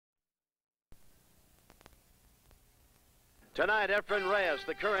Tonight, Efren Reyes,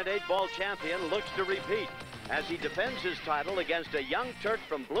 the current 8-ball champion, looks to repeat as he defends his title against a young Turk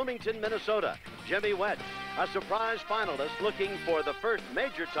from Bloomington, Minnesota, Jimmy Wetch, a surprise finalist looking for the first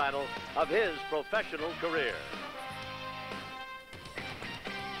major title of his professional career.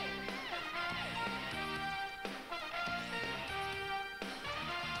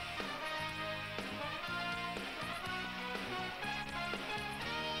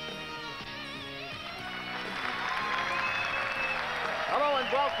 Hello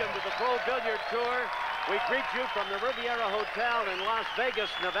and welcome to the Pro Billiard Tour. We greet you from the Riviera Hotel in Las Vegas,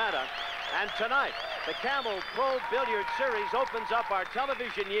 Nevada. And tonight, the Camel Pro Billiard Series opens up our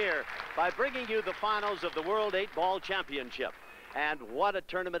television year by bringing you the finals of the World 8-Ball Championship. And what a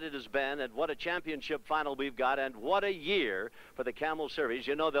tournament it has been, and what a championship final we've got, and what a year for the Camel Series.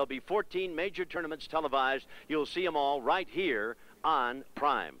 You know, there'll be 14 major tournaments televised. You'll see them all right here on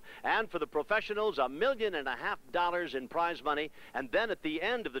Prime. And for the professionals, $1.5 million in prize money, and then at the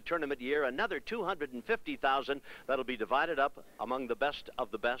end of the tournament year, another $250,000 that'll be divided up among the best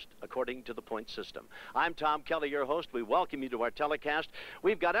of the best according to the point system. I'm Tom Kelly, your host. We welcome you to our telecast.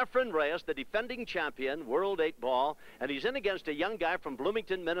 We've got Efren Reyes, the defending champion, World 8-Ball, and he's in against a young guy from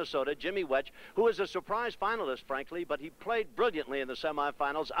Bloomington, Minnesota, Jimmy Wetch, who is a surprise finalist, frankly, but he played brilliantly in the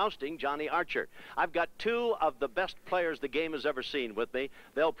semifinals, ousting Johnny Archer. I've got two of the best players the game has ever seen with me.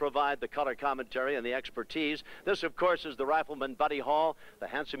 They'll provide the color commentary and the expertise. This, of course, is the rifleman Buddy Hall. The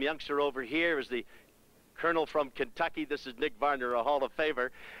handsome youngster over here is the Colonel from Kentucky. This is Nick Varner, a Hall of Famer.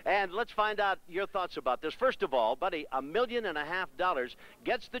 And let's find out your thoughts about this. First of all, Buddy, $1.5 million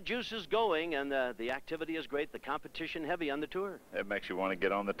gets the juices going, and the activity is great. The competition heavy on the tour. It makes you want to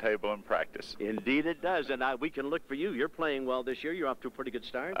get on the table and practice. Indeed it does, and we can look for you. You're playing well this year. You're off to a pretty good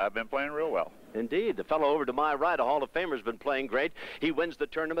start. I've been playing real well. Indeed. The fellow over to my right, a Hall of Famer, has been playing great. He wins the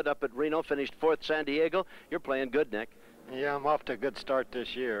tournament up at Reno, finished 4th San Diego. You're playing good, Nick. Yeah, I'm off to a good start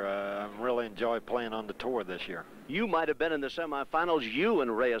this year. I really enjoy playing on the tour this year. You might have been in the semifinals. You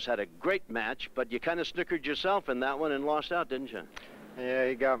and Reyes had a great match, but you kind of snickered yourself in that one and lost out, didn't you? Yeah,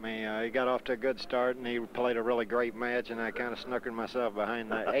 he got me. He got off to a good start, and he played a really great match, and I kind of snookered myself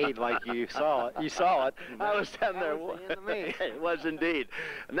behind the 8 like you saw it. You saw it. I was down there. It was indeed.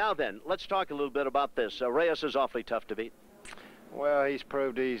 Now then, let's talk a little bit about this. Reyes is awfully tough to beat. Well, he's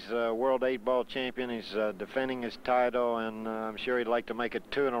proved he's World 8-Ball champion. He's defending his title, and I'm sure he'd like to make it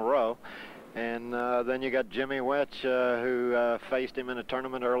 2 in a row. And then you got Jimmy Wetch, who faced him in a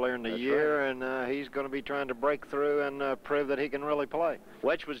tournament earlier in the year, right. And he's going to be trying to break through and prove that he can really play.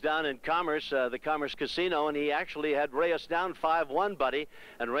 Wetch was down in Commerce, the Commerce Casino, and he actually had Reyes down 5-1, Buddy.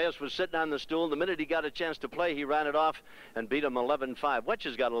 And Reyes was sitting on the stool. The minute he got a chance to play, he ran it off and beat him 11-5. Wetch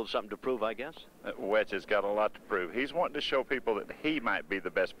has got a little something to prove, I guess. Wetch has got a lot to prove. He's wanting to show people that he might be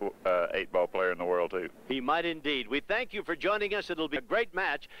the best 8-ball player in the world, too. He might indeed. We thank you for joining us. It'll be a great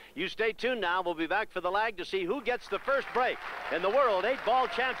match. You stay tuned now. We'll be back for the lag to see who gets the first break in the World 8-Ball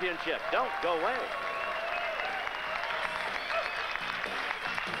Championship. Don't go away.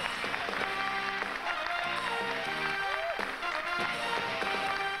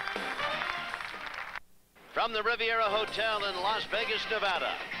 From the Riviera Hotel in Las Vegas,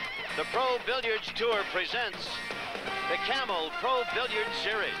 Nevada, the Pro Billiards Tour presents the Camel Pro Billiard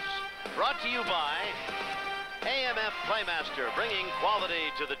Series, brought to you by AMF Playmaster, bringing quality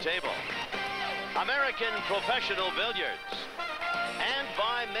to the table, American Professional Billiards, and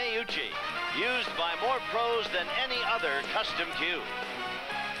by Mayuchi, used by more pros than any other custom cue.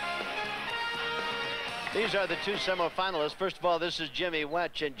 These are the two semifinalists. First of all, this is Jimmy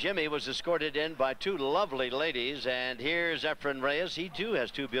Wetch, and Jimmy was escorted in by 2 lovely ladies. And here's Efren Reyes. He, too,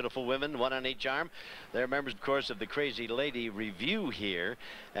 has 2 beautiful women, 1 on each arm. They're members, of course, of the Crazy Lady Review here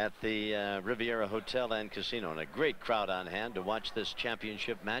at the Riviera Hotel and Casino. And a great crowd on hand to watch this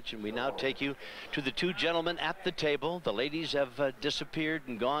championship match. And we now take you to the 2 gentlemen at the table. The ladies have disappeared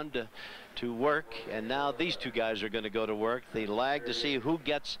and gone to work, and now these 2 guys are going to go to work. The lag to see who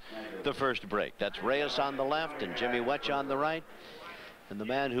gets the first break. That's Reyes on the left and Jimmy Wetch on the right. And the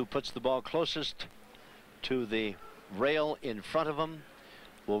man who puts the ball closest to the rail in front of him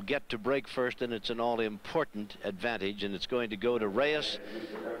will get to break first, and it's an all-important advantage, and it's going to go to Reyes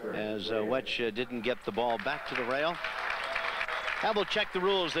as Wetch didn't get the ball back to the rail. Now we'll check the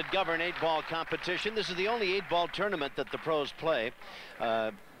rules that govern 8-ball competition. This is the only 8-ball tournament that the pros play.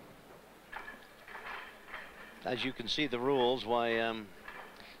 As you can see the rules, why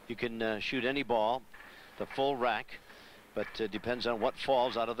you can shoot any ball, the full rack, but depends on what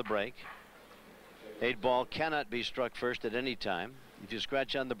falls out of the break. 8-ball cannot be struck first at any time. If you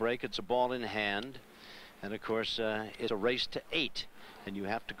scratch on the break, it's a ball in hand, and of course it's a race to 8, and you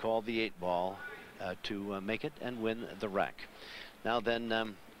have to call the 8-ball to make it and win the rack. Now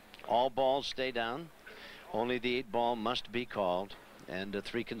then, all balls stay down. Only the 8 ball must be called, and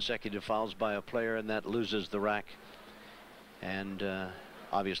 3 consecutive fouls by a player, and that loses the rack and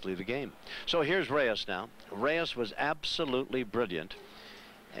obviously the game. So here's Reyes now. Reyes was absolutely brilliant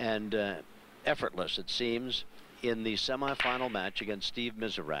and effortless, it seems, in the semifinal match against Steve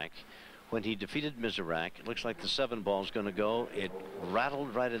Miserak. When he defeated Miserak, it looks like the 7 ball is going to go. It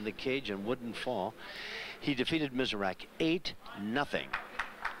rattled right in the cage and wouldn't fall. He defeated Miserak 8-0.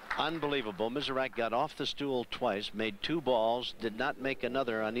 Unbelievable. Miserak got off the stool twice, made 2 balls, did not make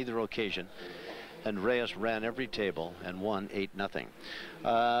another on either occasion, and Reyes ran every table and won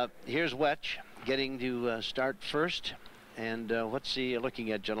 8-0. Here's Wetch getting to start first, and what's he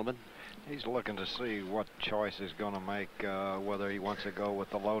looking at, gentlemen? He's looking to see what choice he's going to make, whether he wants to go with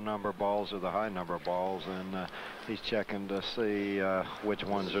the low number balls or the high number balls, and he's checking to see which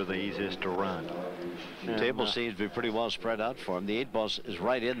ones are the easiest to run. The table seems to be pretty well spread out for him. The 8 ball is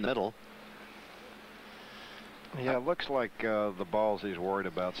right in the middle. Yeah, it looks like the balls he's worried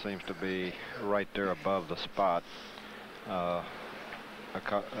about seems to be right there above the spot, that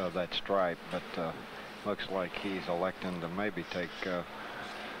stripe, but looks like he's electing to maybe take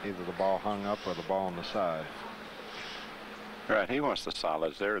either the ball hung up or the ball on the side. Right, he wants the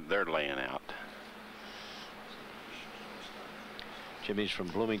solids. They're laying out. Jimmy's from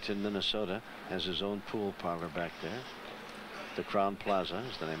Bloomington, Minnesota, has his own pool parlor back there. The Crown Plaza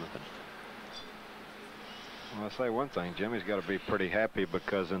is the name of it. Well, I'll say one thing, Jimmy's got to be pretty happy,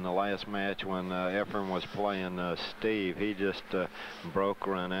 because in the last match when Efren was playing Steve, he just broke,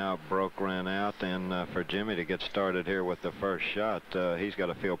 ran out, and for Jimmy to get started here with the first shot, he's got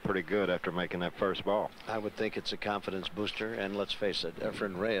to feel pretty good after making that first ball. I would think it's a confidence booster, and let's face it,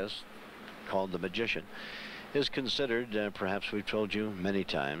 Efren Reyes, called the Magician, is considered, perhaps we've told you many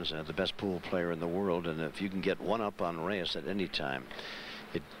times, the best pool player in the world, and if you can get one up on Reyes at any time,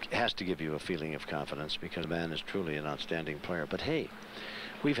 it has to give you a feeling of confidence, because the man is truly an outstanding player. But hey,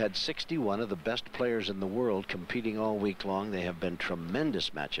 we've had 61 of the best players in the world competing all week long. They have been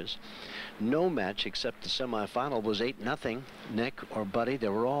tremendous matches. No match except the semifinal was 8-0, Nick or Buddy. They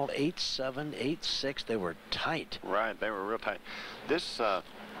were all 8-7, 8-6. They were tight. Right, they were real tight. This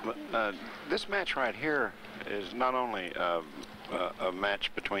match right here is not only a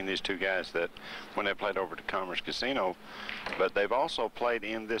match between these 2 guys that when they played over to Commerce Casino, but they've also played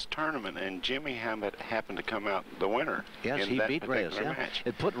in this tournament, and Jimmy happened to come out the winner. Yes, he beat Reyes. Yeah. Match.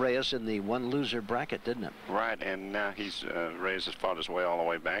 It put Reyes in the 1 loser bracket, didn't it? Right, and now he's Reyes has fought his way all the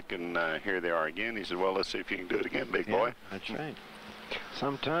way back, and here they are again. He said, well, let's see if you can do it again, big boy. That's right.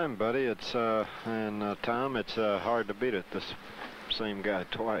 Sometime, Buddy, it's Tom, it's hard to beat it, this same guy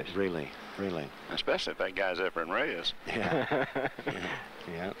twice. Really, really. Especially if that guy's Efren Reyes. Yeah.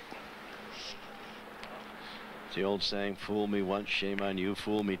 Yeah. It's the old saying, fool me once, shame on you,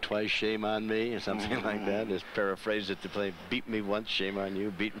 fool me twice, shame on me, or something like that. Just paraphrase it to play, beat me once, shame on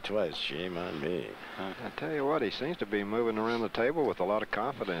you, beat me twice, shame on me. I tell you what, he seems to be moving around the table with a lot of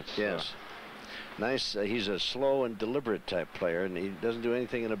confidence. Yes. Nice. He's a slow and deliberate type player, and he doesn't do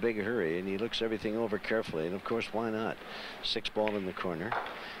anything in a big hurry, and he looks everything over carefully, and of course, why not? 6 ball in the corner.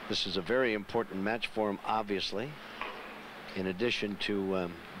 This is a very important match for him, obviously, in addition to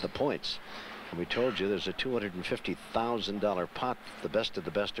the points. And we told you there's a $250,000 pot the best of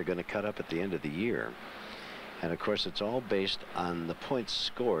the best are going to cut up at the end of the year. And of course, it's all based on the points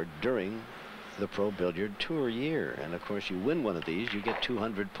scored during the Pro Billiard Tour year. And of course, you win one of these, you get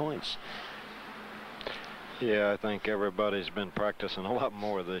 200 points. Yeah, I think everybody's been practicing a lot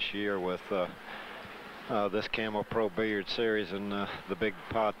more this year with this Camel Pro Billiard Series and the big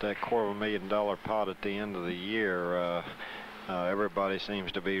pot, that $250,000 pot at the end of the year. Everybody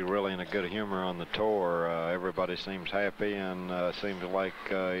seems to be really in a good humor on the tour. Everybody seems happy, and seems like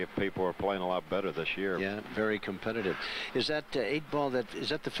people are playing a lot better this year. Yeah, very competitive. Is that 8 ball? Is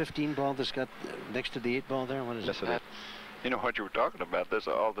that the 15 ball that's got next to the 8 ball there? What is it? You know what you were talking about?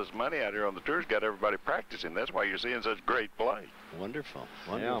 All this money out here on the tour's got everybody practicing. That's why you're seeing such great play. Wonderful,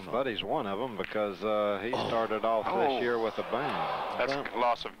 wonderful. Yeah, Buddy's one of them, because he started off this year with a bang. That's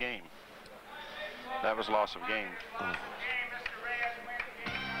loss of game. That was loss of game. Oh.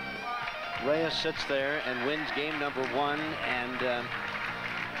 Reyes sits there and wins game number 1, and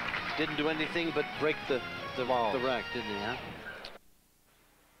didn't do anything but break the rack, didn't he? Huh?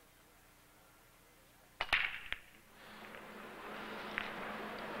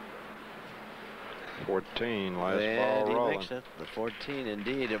 14, last and ball he rolling. makes it. The 14,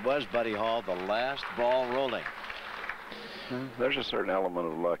 indeed. It was Buddy Hall, the last ball rolling. There's a certain element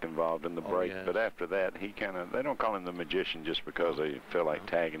of luck involved in the break, yes. but after that, they don't call him the magician just because they feel like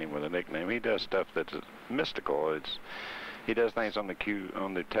tagging him with a nickname. He does stuff that's mystical. He does things on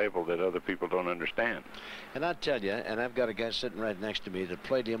the table that other people don't understand. And I tell you, and I've got a guy sitting right next to me that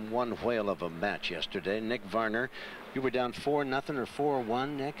played him one whale of a match yesterday, Nick Varner. You were down 4-0 or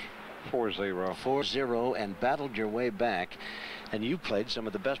 4-1, Nick? 4-0. 4-0, and battled your way back. And you played some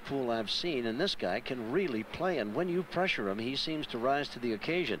of the best pool I've seen, and this guy can really play. And when you pressure him, he seems to rise to the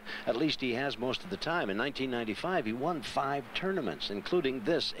occasion. At least he has most of the time. In 1995, he won 5 tournaments, including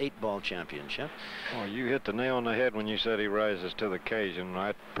this 8-ball championship. Well, you hit the nail on the head when you said he rises to the occasion.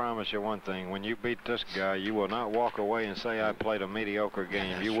 I promise you one thing. When you beat this guy, you will not walk away and say, I played a mediocre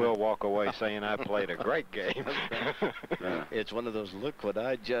game. You will walk away saying, I played a great game. It's one of those, look what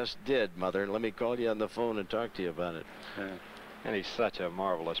I just did, Mother. Let me call you on the phone and talk to you about it. And he's such a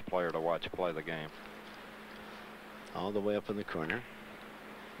marvelous player to watch play the game. All the way up in the corner.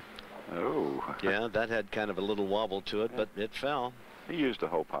 Oh. Yeah, that had kind of a little wobble to it, but it fell. He used the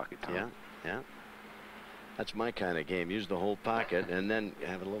whole pocket, Tom. Yeah. That's my kind of game. Use the whole pocket and then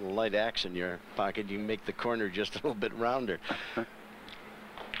have a little light axe in your pocket. You can make the corner just a little bit rounder.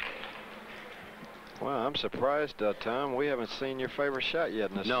 Well, I'm surprised, Tom. We haven't seen your favorite shot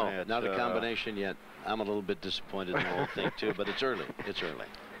yet in this match. No, not a combination yet. I'm a little bit disappointed in the whole thing, too, but it's early. It's early.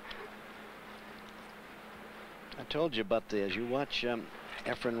 I told you about as you watch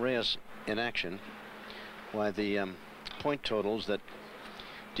Efren Reyes in action, why the point totals that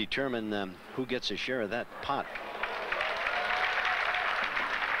determine who gets a share of that pot.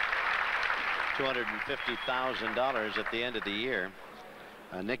 $250,000 at the end of the year.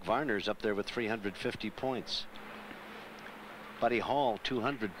 Nick Varner's up there with 350 points. Buddy Hall,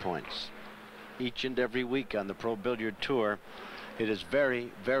 200 points. Each and every week on the Pro Billiard Tour. It is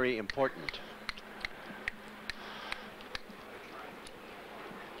very, very important.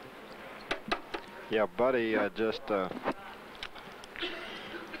 Yeah, Buddy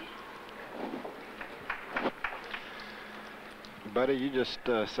Buddy, you just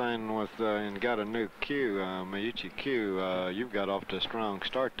signed with and got a new Q, Miyuchi Q. You've got off to a strong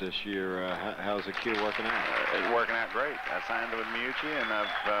start this year. How's the Q working out? It's working out great. I signed with Miyuchi, and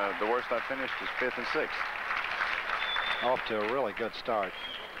the worst I've finished is 5th and 6th. Off to a really good start.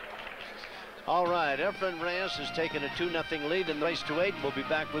 All right, Efren Reyes has taken a 2-0 lead in the race to 8. We'll be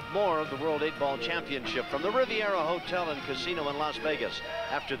back with more of the World 8-Ball Championship from the Riviera Hotel and Casino in Las Vegas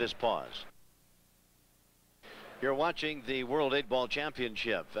after this pause. You're watching the World 8-Ball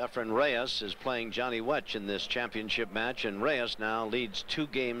Championship. Efren Reyes is playing Johnny Wetch in this championship match, and Reyes now leads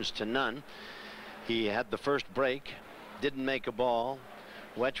 2-0. He had the first break, didn't make a ball.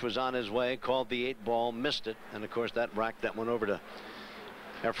 Wetch was on his way, called the 8-ball, missed it, and of course that racked that one over to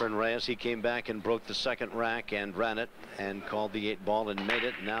Efren Reyes. He came back and broke the second rack and ran it and called the 8-ball and made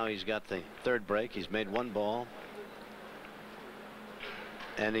it. Now he's got the third break. He's made 1 ball.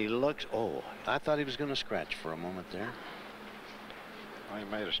 And he looks, oh, I thought he was going to scratch for a moment there. Well, he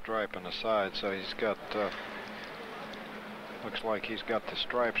made a stripe on the side, so he's got, looks like he's got the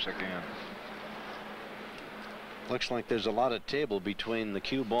stripes again. Looks like there's a lot of table between the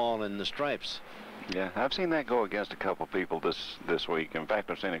cue ball and the stripes. Yeah, I've seen that go against a couple people this week. In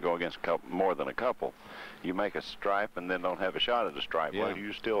fact, I've seen it go against more than a couple. You make a stripe and then don't have a shot at a stripe. Yeah. Well,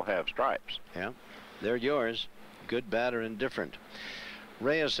 you still have stripes. Yeah, they're yours. Good, bad, or indifferent.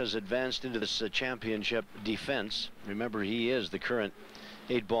 Reyes has advanced into this championship defense. Remember, he is the current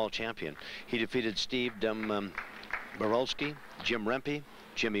 8-ball champion. He defeated Steve Borolski, Jim Rempe,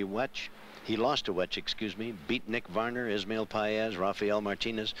 Jimmy Wetch. He lost to Wetch, excuse me, beat Nick Varner, Ismael Paez, Rafael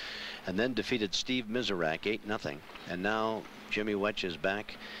Martinez, and then defeated Steve Miserak 8-0. And now Jimmy Wetch is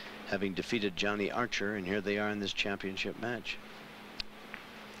back, having defeated Johnny Archer, and here they are in this championship match.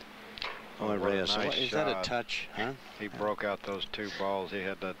 Oh, Reyes, nice is shot. that a touch? Huh? He broke out those 2 balls. He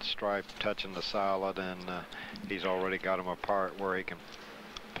had that stripe touching the solid, and he's already got him apart where he can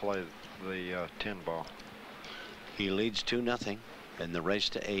play the 10-ball. He leads 2-0 in the race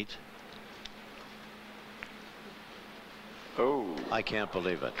to 8. Oh. I can't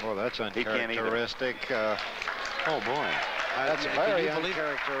believe it. Well, that's uncharacteristic. Oh, boy. That's very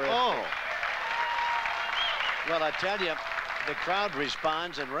uncharacteristic. Oh. Well, I tell you, the crowd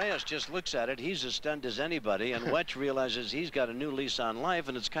responds, and Reyes just looks at it. He's as stunned as anybody, and Wetch realizes he's got a new lease on life,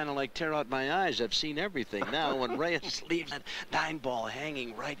 and it's kind of like tear out my eyes. I've seen everything now when Reyes leaves that 9-ball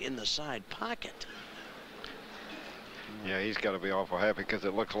hanging right in the side pocket. Yeah, he's got to be awful happy because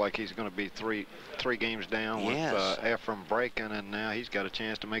it looks like he's going to be three games down with Efren breaking, and now he's got a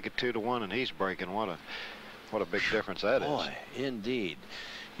chance to make it 2-1, and he's breaking. What a big difference that is. Boy, indeed.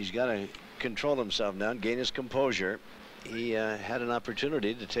 He's got to control himself now and gain his composure. he had an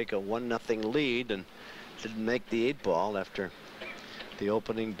opportunity to take a 1-0 lead and didn't make the 8 ball after the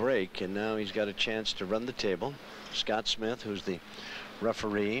opening break, and now he's got a chance to run the table. Scott Smith, who's the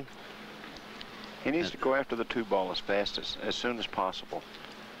referee. He needs to go after the 2 ball as fast as soon as possible.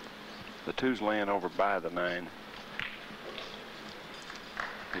 The 2's laying over by the 9.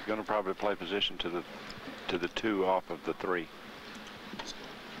 He's going to probably play position to the 2 off of the 3.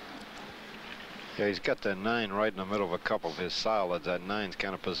 Yeah, he's got that 9 right in the middle of a couple of his solids. That 9's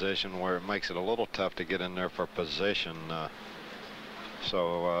kind of position where it makes it a little tough to get in there for position.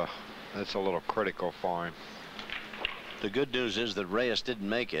 So that's a little critical for him. The good news is that Reyes didn't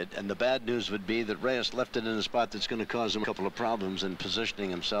make it, and the bad news would be that Reyes left it in a spot that's going to cause him a couple of problems in positioning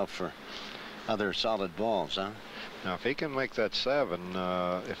himself for other solid balls, huh? Now, if he can make that 7,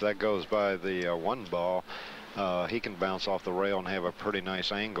 if that goes by the 1 ball, he can bounce off the rail and have a pretty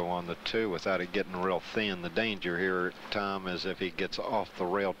nice angle on the 2 without it getting real thin. The danger here, Tom, is if he gets off the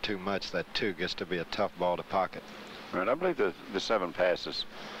rail too much, that 2 gets to be a tough ball to pocket. Right, I believe the 7 passes.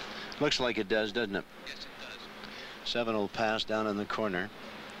 Looks like it does, doesn't it? Yes, it does. 7 will pass down in the corner.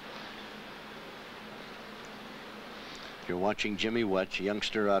 You're watching Jimmy Wetch, a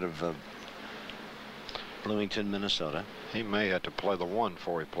youngster out of Bloomington, Minnesota. He may have to play the 1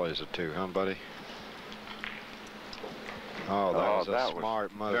 before he plays the 2, huh, buddy? Oh, that was a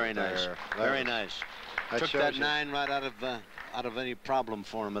smart move. Very nice. Very nice. Took that 9 right out of any problem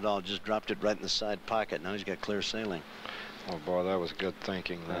for him at all. Just dropped it right in the side pocket. Now he's got clear sailing. Oh, boy, that was good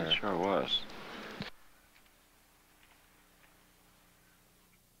thinking there. That sure was.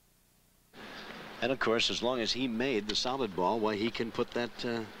 And, of course, as long as he made the solid ball, why, he can put that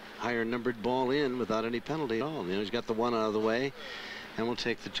higher numbered ball in without any penalty at all. You know, he's got the 1 out of the way, and we'll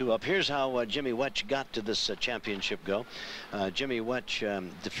take the 2 up. Here's how Jimmy Wetch got to this championship go. Jimmy Wetch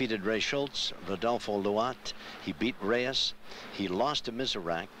defeated Ray Schultz, Rodolfo Luat. He beat Reyes. He lost to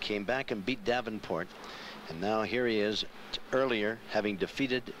Mizrak, came back and beat Davenport. And now here he is earlier, having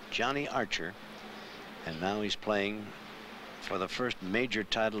defeated Johnny Archer. And now he's playing for the first major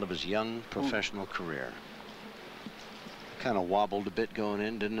title of his young professional career. Kind of wobbled a bit going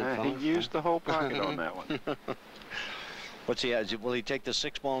in, didn't it, He used the whole pocket on that one. What's he? Will he take the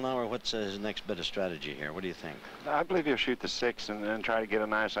 6 ball now, or what's his next bit of strategy here? What do you think? I believe he'll shoot the 6 and then try to get a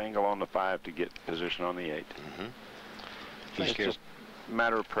nice angle on the 5 to get position on the 8. It's just a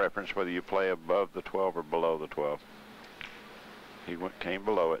matter of preference whether you play above the 12 or below the 12. He came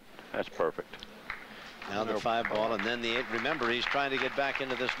below it. That's perfect. Now the 5 ball and then the 8. Remember, he's trying to get back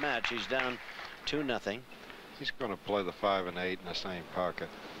into this match. He's down 2-0. He's going to play the 5 and 8 in the same pocket.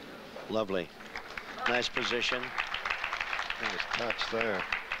 Lovely. Nice position. Nice touch there.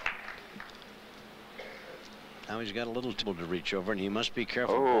 Now he's got a little tool to reach over, and he must be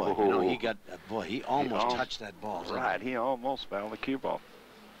careful. Oh. Boy, you know, he almost touched that ball. Right, he almost fouled the cue ball.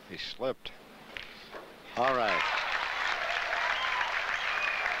 He slipped. All right.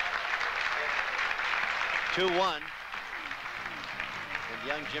 2-1. And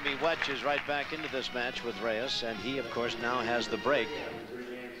young Jimmy Wetch is right back into this match with Reyes, and he, of course, now has the break.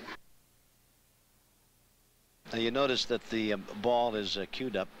 Now you notice that the ball is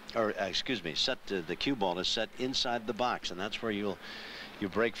queued up, or excuse me, set. The cue ball is set inside the box, and that's where you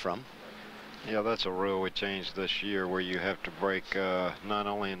break from. Yeah, that's a rule we changed this year, where you have to break not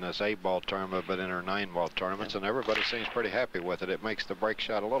only in this 8-ball tournament, but in our 9-ball tournaments, and everybody seems pretty happy with it. It makes the break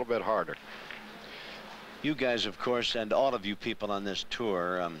shot a little bit harder. You guys, of course, and all of you people on this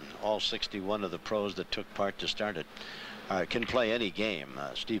tour, all 61 of the pros that took part to start it, can play any game.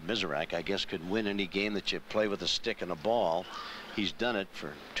 Steve Mizrak, I guess, could win any game that you play with a stick and a ball. He's done it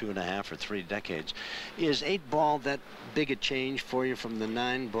for 2.5 or 3 decades. Is 8-ball that big a change for you from the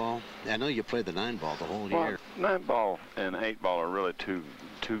 9-ball? I know you played the 9-ball the whole year. 9-ball and 8-ball are really two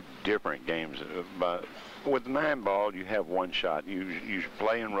different games. But with 9-ball, you have 1 shot. You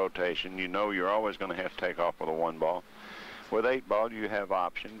play in rotation. You know you're always going to have to take off with a 1 ball. With 8-ball, you have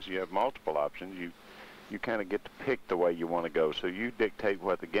options. You have multiple options. You kind of get to pick the way you want to go. So you dictate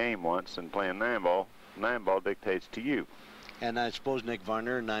what the game wants, and playing 9-ball, 9-ball dictates to you. And I suppose, Nick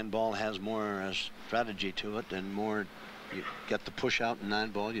Varner, 9-ball has more strategy to it, and more, you get the push out in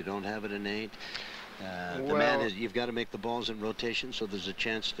 9-ball. You don't have it in 8. The man is, you've got to make the balls in rotation, so there's a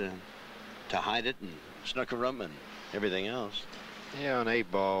chance to hide it and snooker them and everything else. Yeah, an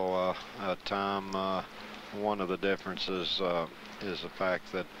 8-ball, Tom, one of the differences is the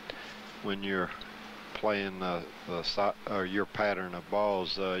fact that when you're playing your pattern of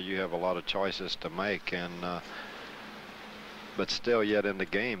balls, you have a lot of choices to make, and but still, yet in the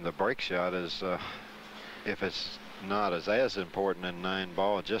game, the break shot is if it's not as important in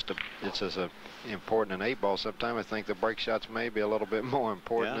 9-ball. It's as important in 8-ball. Sometimes I think the break shots may be a little bit more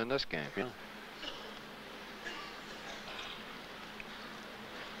important in this game. Yeah.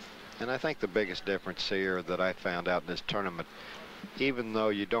 And I think the biggest difference here that I found out in this tournament, even though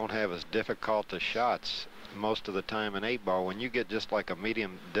you don't have as difficult as shots most of the time in 8-ball, when you get just like a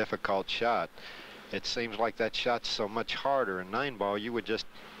medium difficult shot, it seems like that shot's so much harder. In 9-ball, you would just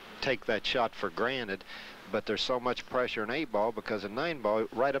take that shot for granted, but there's so much pressure in 8-ball because in 9-ball,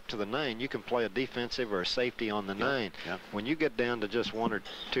 right up to the 9, you can play a defensive or a safety on the 9. Yep. When you get down to just 1 or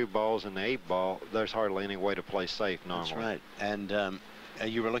 2 balls in the 8-ball, there's hardly any way to play safe normally. That's right.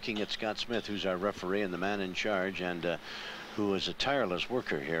 And you were looking at Scott Smith, who's our referee and the man in charge, and who is a tireless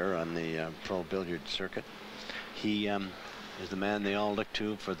worker here on the pro billiard circuit. He is the man they all look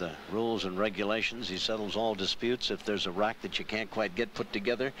to for the rules and regulations. He settles all disputes. If there's a rack that you can't quite get put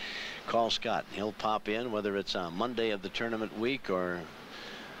together, call Scott. He'll pop in, whether it's on Monday of the tournament week or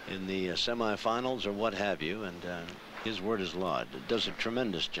in the semifinals or what have you, and his word is law. Does a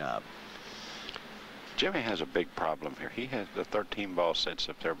tremendous job. Jimmy has a big problem here. He has the 13 ball sits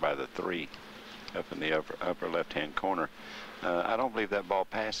up there by the 3 up in the upper left-hand corner. I don't believe that ball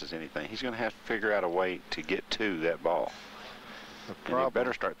passes anything. He's going to have to figure out a way to get to that ball. And he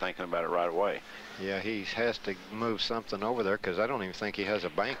better start thinking about it right away. Yeah, he has to move something over there because I don't even think he has a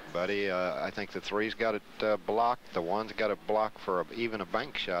bank, buddy. I think the 3's got it blocked. The 1's got it blocked for even a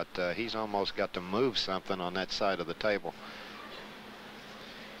bank shot. He's almost got to move something on that side of the table.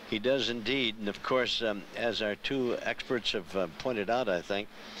 He does indeed, and of course, as our two experts have pointed out, I think,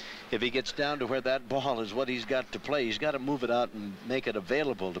 if he gets down to where that ball is what he's got to play, he's got to move it out and make it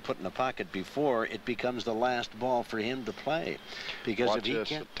available to put in the pocket before it becomes the last ball for him to play. Because Watch if he this,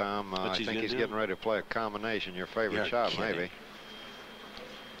 can't, Tom. I think he's getting ready to play a combination. Your favorite shot, maybe.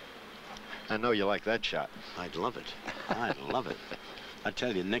 I know you like that shot. I'd love it. I'd love it. I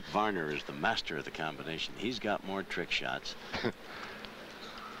tell you, Nick Varner is the master of the combination. He's got more trick shots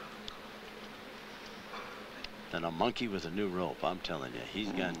than a monkey with a new rope. I'm telling you, he's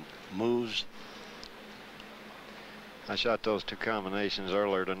got moves. I shot those 2 combinations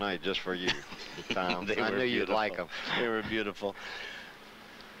earlier tonight just for you, Tom. I knew you'd like them. They were beautiful.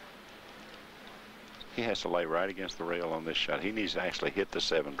 He has to lay right against the rail on this shot. He needs to actually hit the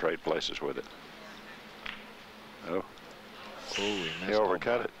 7 trade places with it. Oh. He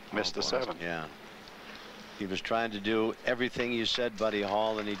overcut it. Missed the 7. Yeah. He was trying to do everything you said, Buddy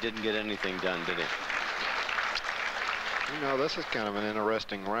Hall, and he didn't get anything done, did he? You know, this is kind of an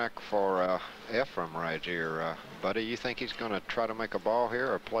interesting rack for Efren right here. Buddy, you think he's going to try to make a ball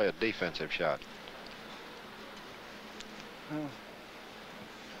here or play a defensive shot?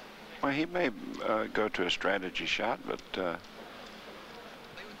 Well, he may go to a strategy shot, but I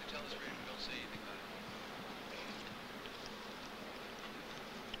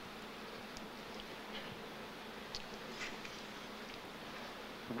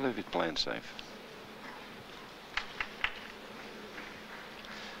believe he's playing safe.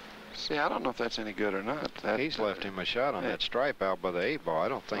 See, I don't know if that's any good or not. He's left him a shot on that stripe out by the 8-ball. I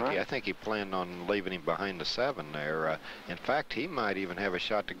don't think I think he planned on leaving him behind the 7 there. In fact, he might even have a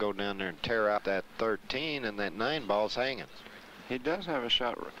shot to go down there and tear out that 13, and that 9-ball's hanging. He does have a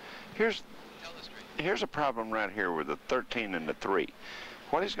shot. Here's a problem right here with the 13 and the 3.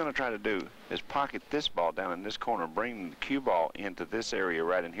 What he's going to try to do is pocket this ball down in this corner, bring the cue ball into this area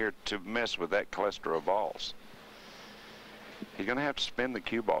right in here to mess with that cluster of balls. He's going to have to spin the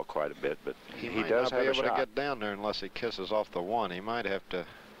cue ball quite a bit, but he does have a shot. He might not be able to get down there unless he kisses off the 1. He might have to.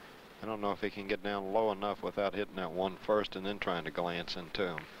 I don't know if he can get down low enough without hitting that 1 first and then trying to glance into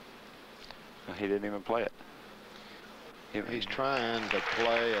him. He didn't even play it. He's trying to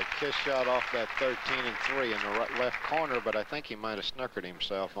play a kiss shot off that 13 and 3 in the left corner, but I think he might have snookered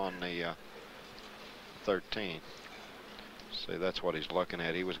himself on the 13. See, that's what he's looking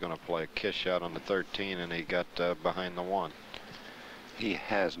at. He was going to play a kiss shot on the 13, and he got behind the 1. He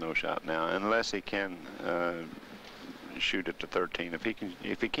has no shot now, unless he can shoot it to 13.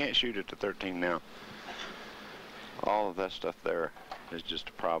 If he can't shoot it to 13 now, all of that stuff there is just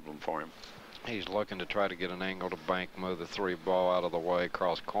a problem for him. He's looking to try to get an angle to bank, move the 3 ball out of the way,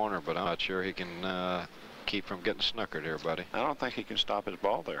 cross corner, but I'm not sure he can keep from getting snookered here, buddy. I don't think he can stop his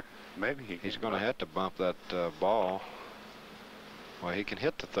ball there. Maybe he can. He's going to have to bump that ball. Well, he can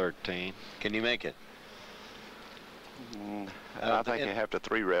hit the 13. Can you make it? I think you have to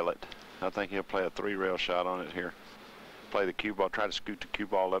 3-rail it. I think he'll play a 3-rail shot on it here. Play the cue ball, try to scoot the cue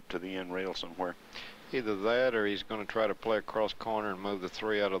ball up to the end rail somewhere. Either that or he's going to try to play a cross corner and move the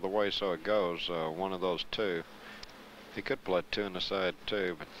 3 out of the way so it goes. One of those 2. He could play 2 in the side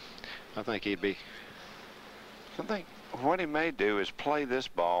too, but I think he'd be. I think what he may do is play this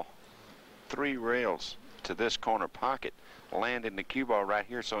ball 3 rails to this corner pocket, land in the cue ball right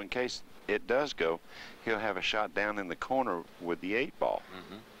here, so in case it does go, he'll have a shot down in the corner with the 8 ball.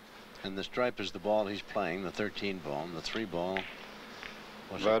 And the stripe is the ball he's playing, the 13 ball, and the 3 ball.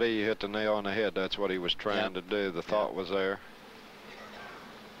 Buddy, you hit the nail on the head. That's what he was trying to do. The thought was there.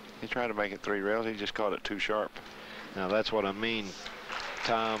 He tried to make it 3 rails. He just caught it too sharp. Now that's what I mean,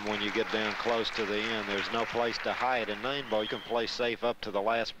 Tom. When you get down close to the end, there's no place to hide. In 9 ball, you can play safe up to the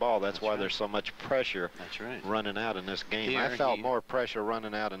last ball. That's why there's so much pressure running out in this game. I felt more pressure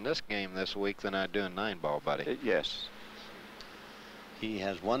running out in this game this week than I do in 9 ball, buddy. Yes. He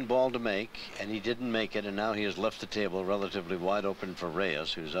has 1 ball to make, and he didn't make it, and now he has left the table relatively wide open for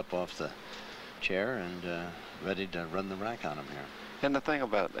Reyes, who's up off the chair and ready to run the rack on him here. And the thing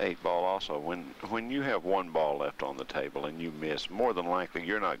about 8 ball also, when you have 1 ball left on the table and you miss, more than likely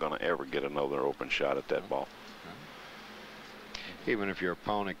you're not going to ever get another open shot at that ball. Even if your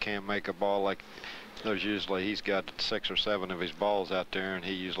opponent can't make a ball, like there's usually, he's got 6 or 7 of his balls out there, and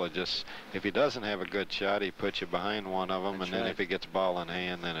he usually just, if he doesn't have a good shot, he puts you behind one of them, and then if he gets ball in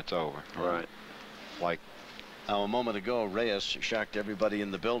hand, then it's over. Right. Like, now, a moment ago, Reyes shocked everybody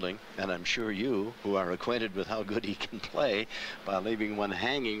in the building, and I'm sure you, who are acquainted with how good he can play, by leaving one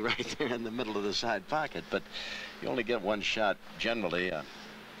hanging right there in the middle of the side pocket. But you only get 1 shot, generally,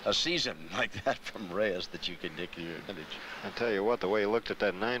 a season like that from Reyes that you can take to your advantage. I tell you what, the way he looked at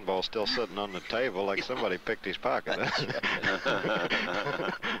that 9 ball still sitting on the table like somebody picked his pocket.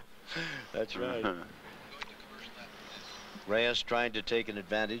 That's right. Reyes trying to take an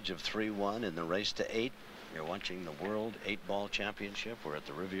advantage of 3-1 in the race to 8. You're watching the World 8-Ball Championship. We're at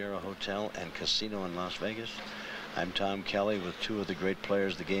the Riviera Hotel and Casino in Las Vegas. I'm Tom Kelly with 2 of the great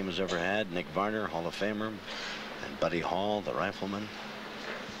players the game has ever had, Nick Varner, Hall of Famer, and Buddy Hall, the rifleman.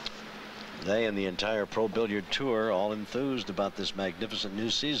 They and the entire Pro Billiard Tour all enthused about this magnificent new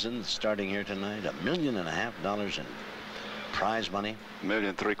season starting here tonight. $1.5 million in prize money. $1.75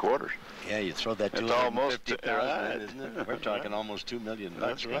 million. Yeah, you throw that $250,000 in, isn't it? We're talking almost $2 million.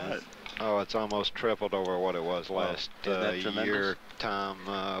 That's right. Oh, it's almost tripled over what it was last year, Tom.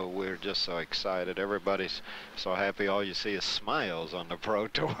 We're just so excited. Everybody's so happy. All you see is smiles on the Pro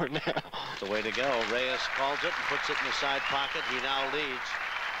Tour now. The way to go. Reyes calls it and puts it in the side pocket. He now leads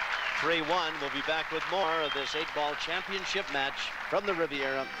 3-1. We'll be back with more of this 8-ball championship match from the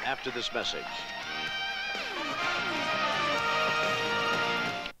Riviera after this message.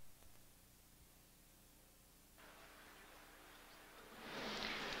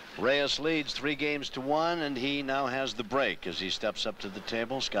 Reyes leads 3 games to 1, and he now has the break as he steps up to the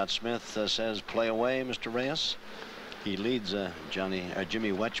table. Scott Smith says, play away, Mr. Reyes. He leads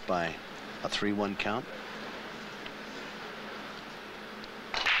Jimmy Wetch by a 3-1 count.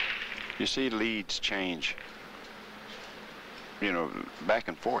 You see leads change, you know, back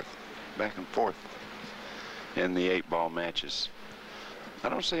and forth in the 8-ball matches. I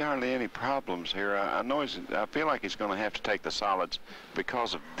don't see hardly any problems here. I feel like he's going to have to take the solids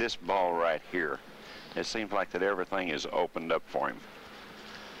because of this ball right here. It seems like that everything is opened up for him.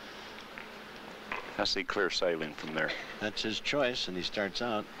 I see clear sailing from there. That's his choice, and he starts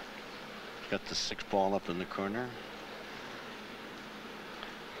out. Got the 6 ball up in the corner.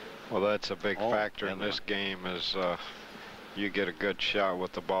 Well, that's a big factor in this game is you get a good shot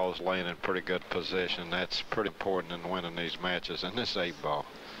with the balls laying in pretty good position. That's pretty important in winning these matches in this 8-ball.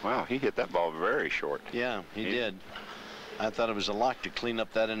 Wow, he hit that ball very short. Yeah, he did. I thought it was a lock to clean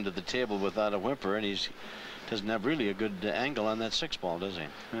up that end of the table without a whimper, and he doesn't have really a good angle on that 6 ball, does he?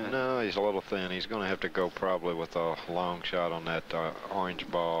 No, he's a little thin. He's going to have to go probably with a long shot on that orange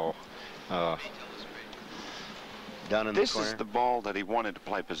ball. Down in this the corner. Is the ball that he wanted to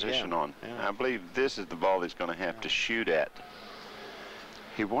play position on. Yeah. I believe this is the ball he's going to have to shoot at.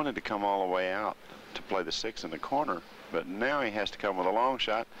 He wanted to come all the way out to play the 6 in the corner, but now he has to come with a long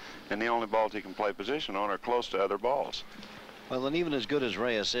shot, and the only balls he can play position on are close to other balls. Well, and even as good as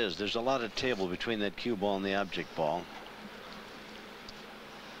Reyes is, there's a lot of table between that cue ball and the object ball.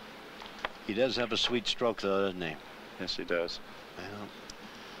 He does have a sweet stroke, though, doesn't he? Yes, he does. Yeah.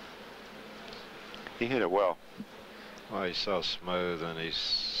 He hit it well. Well, he's so smooth, and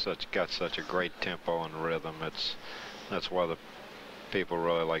he's got such a great tempo and rhythm. That's why the people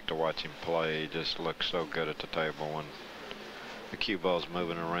really like to watch him play. He just looks so good at the table when the cue ball's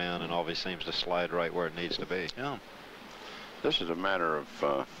moving around, and always seems to slide right where it needs to be. Yeah. This is a matter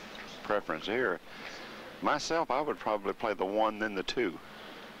of preference here. Myself, I would probably play the 1, then the 2,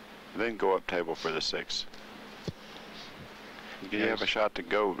 then go up table for the 6. You have a shot to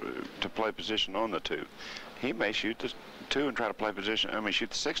go to play position on the 2. he may shoot the 2 and try to play position. I mean, shoot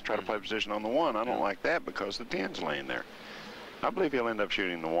the 6, try to play position on the 1. I don't like that because the 10's laying there. I believe he'll end up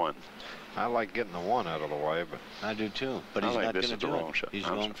shooting the 1. I like getting the 1 out of the way, but I do too. But he's not going to do it. He's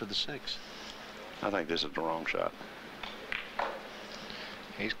going for the 6. I think this is the wrong shot.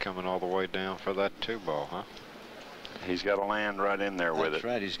 he's coming all the way down for that 2 ball, huh? He's got to land right in there with it. That's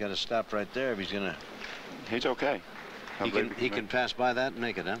right. He's got to stop right there if he's going to. He's okay. He can pass by that and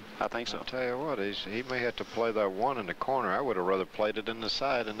make it, huh? I think so. I'll tell you what, he may have to play that 1 in the corner. I would have rather played it in the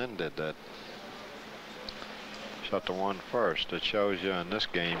side and then did that. Shot the 1 first. It shows you in this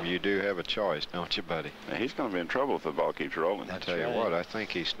game you do have a choice, don't you, buddy? Now, he's going to be in trouble if the ball keeps rolling. I tell you what, I think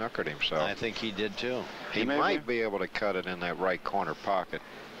he snookered himself. I think he did too. He might be able to cut it in that right corner pocket.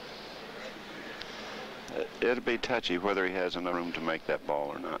 It'll be touchy whether he has enough room to make that ball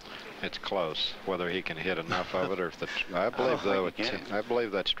or not. It's close. Whether he can hit enough of it, or if the I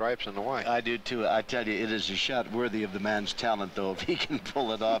believe that stripe's in the way. I do too. I tell you, it is a shot worthy of the man's talent, though. If he can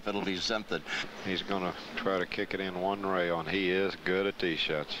pull it off, it'll be something. He's going to try to kick it in one rail, and he is good at these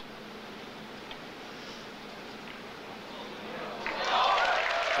shots.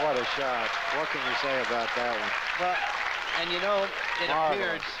 What a shot! What can you say about that one? Well, and you know, it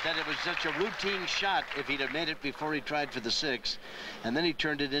appeared that it was such a routine shot if he'd have made it before he tried for the 6, and then he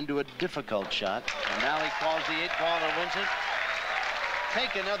turned it into a difficult shot, and now he calls the 8 ball and wins it.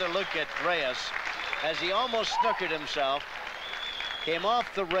 Take another look at Reyes as he almost snookered himself, came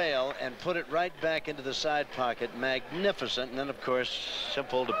off the rail and put it right back into the side pocket. Magnificent. And then, of course,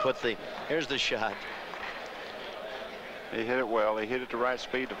 simple to put the, here's the shot. He hit it well. He hit it the right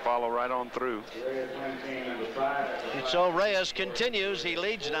speed to follow right on through. And so Reyes continues. He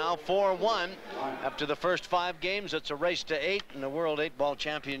leads now 4-1. After the first 5 games, it's a race to 8 and the World 8-Ball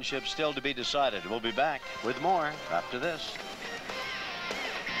Championship still to be decided. We'll be back with more after this.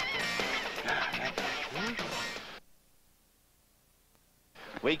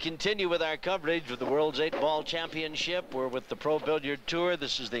 We continue with our coverage of the World's 8-Ball Championship. We're with the Pro Billiard Tour.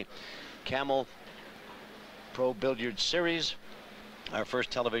 This is the Camel Pro Billiard Series, our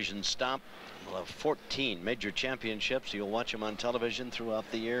first television stop. We'll have 14 major championships. You'll watch them on television throughout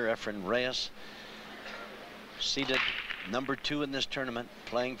the year. Efren Reyes, seeded number 2 in this tournament,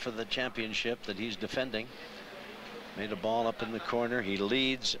 playing for the championship that he's defending. Made a ball up in the corner. He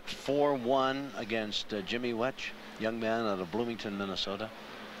leads 4-1 against Jimmy Wetch, young man out of Bloomington, Minnesota.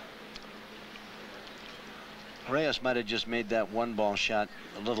 Reyes might have just made that 1 ball shot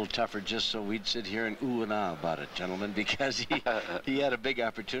a little tougher just so we'd sit here and ooh and ah about it, gentlemen, because he had a big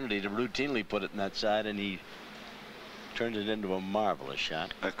opportunity to routinely put it in that side, and he turned it into a marvelous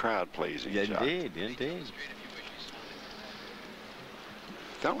shot. A crowd-pleasing shot. Indeed, indeed.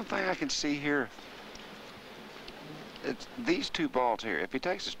 The only thing I can see here, it's these 2 balls here. If he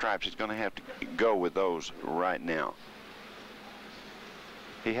takes the stripes, he's going to have to go with those right now.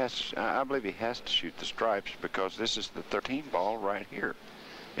 He has, I believe he has to shoot the stripes because this is the 13 ball right here.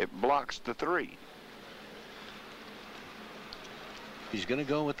 It blocks the 3. He's going to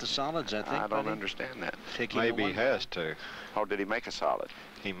go with the solids, I think. I don't understand that. Maybe he has to. Oh, did he make a solid?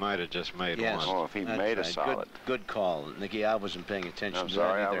 He might have just made one. Oh, if he made a solid. Good call, Nicky. I wasn't paying attention I'm to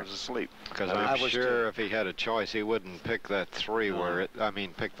sorry, that either. I was asleep. Because I'm sure if he had a choice, he wouldn't pick that 3 where it,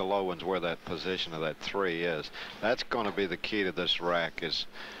 pick the low ones where that position of that 3 is. That's going to be the key to this rack is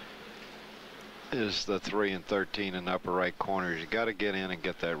the 3 and 13 in the upper right corners. You got to get in and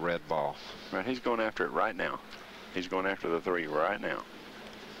get that red ball. Right, he's going after it right now. He's going after the 3 right now.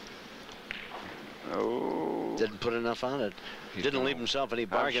 Oh. Didn't put enough on it. Didn't leave himself any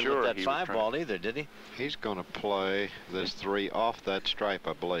bargain with that 5 ball either, did he? He's going to play this 3 off that stripe,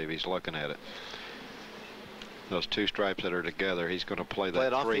 I believe. He's looking at it. Those 2 stripes that are together, he's going to play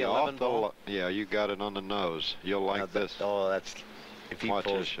that 3 off the. Yeah, you got it on the nose. You'll like this. Oh, that's. If he Watch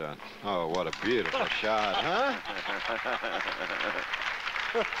this shot. Oh, what a beautiful shot, huh?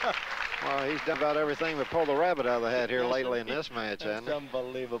 Well, he's done about everything but pull the rabbit out of the hat here lately in this match, hasn't he?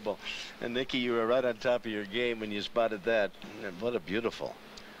 Unbelievable. And Nicky, you were right on top of your game when you spotted that. What a beautiful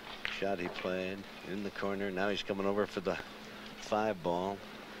shot he played in the corner. Now he's coming over for the 5 ball.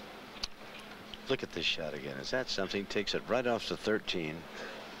 Look at this shot again. Is that something? Takes it right off the 13.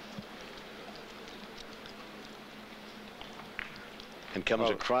 And comes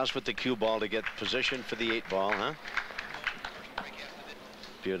across with the cue ball to get position for the 8 ball, huh?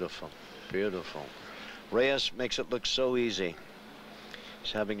 Beautiful, beautiful. Reyes makes it look so easy.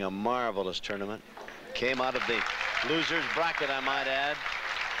 He's having a marvelous tournament. Came out of the loser's bracket, I might add.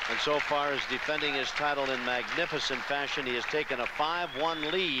 And so far is defending his title in magnificent fashion. He has taken a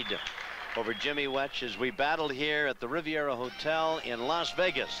 5-1 lead over Jimmy Wetch as we battled here at the Riviera Hotel in Las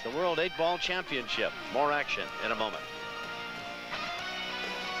Vegas, the World 8-Ball Championship. More action in a moment.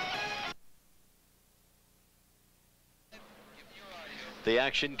 The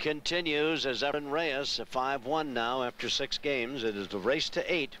action continues as Efren Reyes, 5-1 now after 6 games. It is the race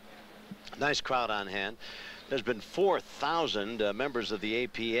to 8. Nice crowd on hand. There's been 4,000 members of the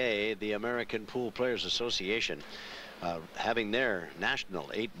APA, the American Pool Players Association, having their national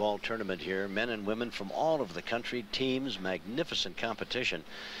 8-ball tournament here. Men and women from all over the country, teams, magnificent competition.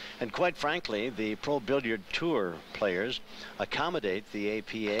 And quite frankly, the Pro Billiard Tour players accommodate the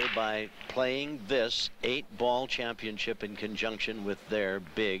APA by playing this 8-ball championship in conjunction with their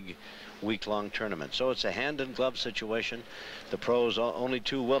big week-long tournament. So it's a hand-in-glove situation. The pros are only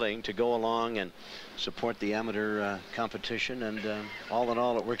too willing to go along and support the amateur competition, and all in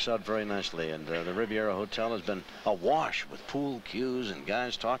all, it works out very nicely. And the Riviera Hotel has been awash with pool cues and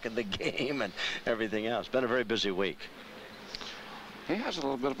guys talking the game and everything else. Been a very busy week. He has a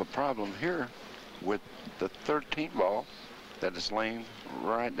little bit of a problem here with the 13th ball that is laying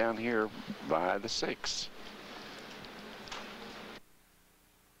right down here by the 6.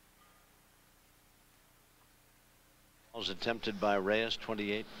 Balls attempted by Reyes,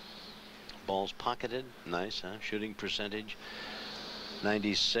 28. Balls pocketed, nice, huh? Shooting percentage,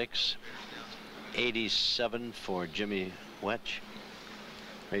 96. 87 for Jimmy Wetch.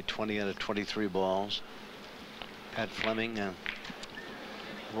 Made 20 out of 23 balls. Pat Fleming,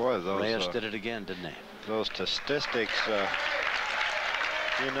 boy, those Reyes did it again, didn't he? Those statistics,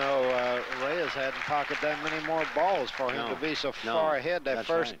 you know, Reyes hadn't pocketed that many more balls for him to be so far ahead. That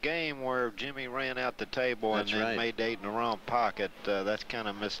first game where Jimmy ran out the table and then made 8 in the wrong pocket, that's kind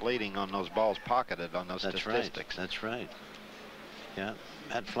of misleading on those balls pocketed on those statistics. That's right. Yeah,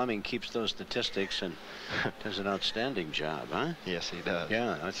 Pat Fleming keeps those statistics and does an outstanding job, huh? Yes, he does.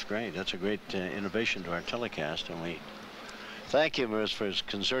 Yeah, that's great. That's a great innovation to our telecast, and we thank him for his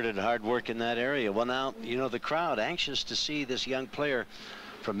concerted hard work in that area. Well, now, you know, the crowd anxious to see this young player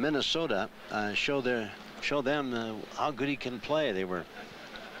from Minnesota show them how good he can play. They were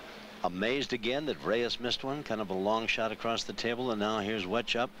amazed again that Reyes missed one, kind of a long shot across the table, and now here's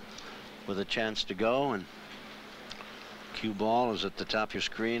Wetch up with a chance to go, and cue ball is at the top of your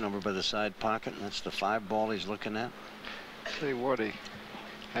screen over by the side pocket, and that's the 5 ball he's looking at. See what he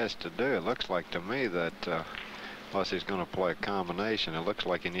has to do. It looks like to me that unless he's going to play a combination, it looks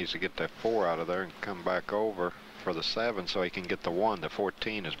like he needs to get that 4 out of there and come back over for the 7 so he can get the 1. The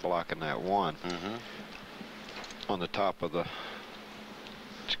 14 is blocking that 1 on the top of the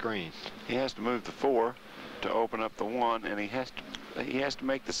screen. He has to move the 4 to open up the 1, and he has to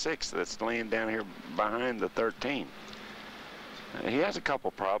make the 6 that's laying down here behind the 13. He has a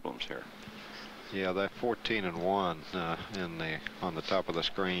couple problems here. Yeah, that 14 and 1 on the top of the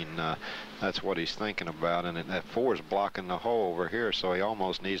screen, that's what he's thinking about, and that 4 is blocking the hole over here, so he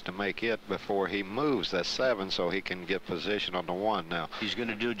almost needs to make it before he moves that 7 so he can get position on the 1. Now he's going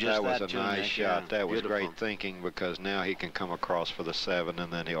to do just that. That was a nice shot. That was great thinking, because now he can come across for the 7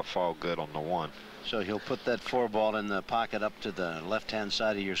 and then he'll fall good on the 1. So he'll put that 4 ball in the pocket up to the left-hand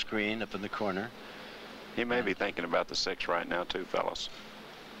side of your screen, up in the corner. He may be thinking about the 6 right now too, fellas.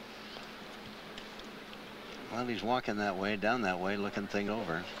 Well, he's walking that way, down that way, looking things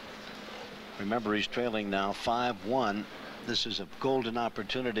over. Remember, he's trailing now 5-1. This is a golden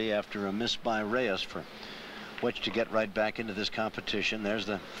opportunity after a miss by Reyes for Wetch to get right back into this competition. There's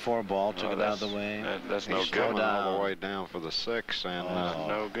the 4 ball, took it out of the way. That's no good. Coming all the way down for the 6, and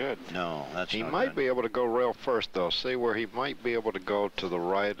no good. No, that's he not might good. be able to go rail first, though. See where he might be able to go to the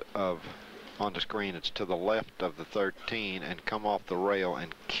right of, on the screen, it's to the left of the 13, and come off the rail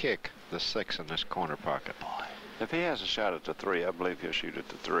and kick the 6 in this corner pocket. Boy. If he has a shot at the 3, I believe he'll shoot at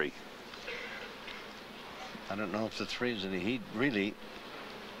the 3. I don't know if the 3 is any. He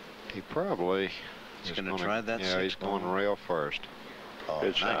probably is going to try that. Yeah, he's going rail first. Oh,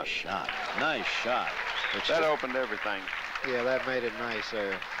 good shot. Nice shot. Nice shot. That opened everything. Yeah, that made it nice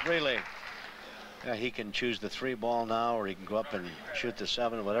there. Really. Yeah, he can choose the 3 ball now, or he can go up and shoot the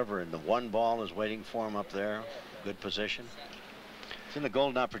 7, whatever, and the 1 ball is waiting for him up there. Good position. It's in a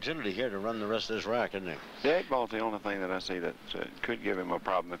golden opportunity here to run the rest of this rack, isn't it? The 8 ball's the only thing that I see that could give him a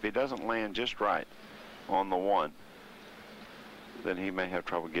problem. If he doesn't land just right on the 1, then he may have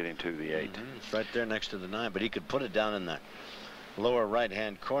trouble getting to the 8. It's right there next to the 9, but he could put it down in the lower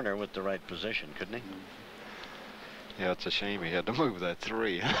right-hand corner with the right position, couldn't he? Yeah, it's a shame he had to move that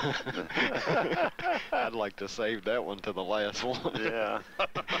 3. I'd like to save that one to the last one. Yeah.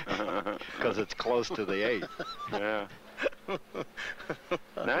 Because it's close to the 8. Yeah.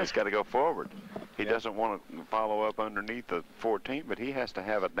 Now he's got to go forward. He doesn't want to follow up underneath the 14, but he has to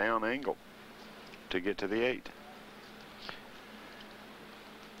have a down angle to get to the 8.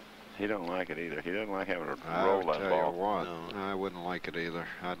 He don't like it either. He doesn't like having to roll that ball. I'll tell you what, no. I wouldn't like it either.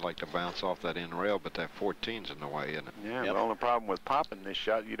 I'd like to bounce off that end rail, but that 14's in the way, isn't it? Yeah, the only problem with popping this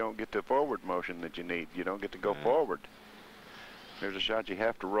shot, you don't get the forward motion that you need. You don't get to go forward. There's a shot you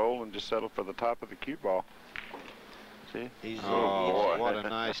have to roll and just settle for the top of the cue ball. See? Oh, what a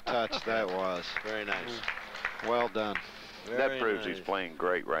nice touch that was. Very nice. Well done. That proves he's playing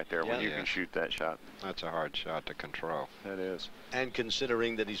great right there when you can shoot that shot. That's a hard shot to control. That is. And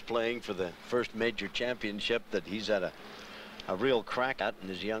considering that he's playing for the first major championship that he's had a real crack at in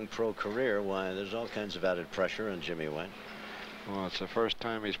his young pro career, why, there's all kinds of added pressure on Jimmy Wetch. Well, it's the first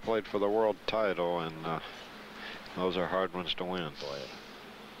time he's played for the world title, and those are hard ones to win. Boy.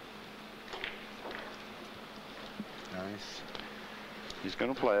 Nice. He's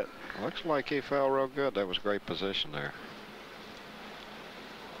going to play it. Looks like he fell real good. That was great position there.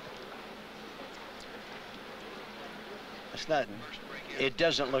 It's not. It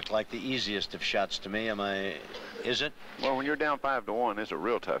doesn't look like the easiest of shots to me. Is it? Well, when you're down 5-1, it's a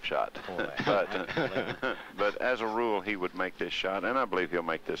real tough shot. But as a rule, he would make this shot, and I believe he'll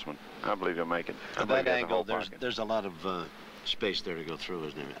make this one. I believe he'll make it. At that angle, there's a lot of space there to go through,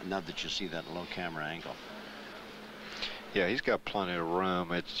 isn't there? Now that you see that low camera angle. Yeah, he's got plenty of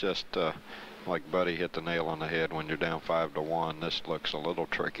room. It's just like Buddy hit the nail on the head when you're down 5-1. This looks a little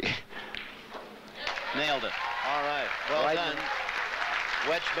tricky. Nailed it. All right. Well done.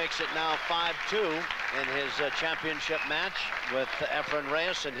 Wetch makes it now 5-2 in his championship match with Efren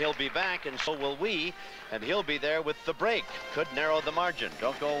Reyes, and he'll be back, and so will we, and he'll be there with the break. Could narrow the margin.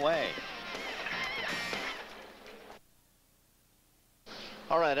 Don't go away.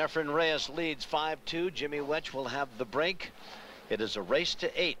 All right, Efren Reyes leads 5-2. Jimmy Wetch will have the break. It is a race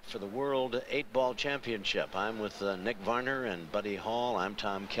to 8 for the World 8-Ball Championship. I'm with Nick Varner and Buddy Hall. I'm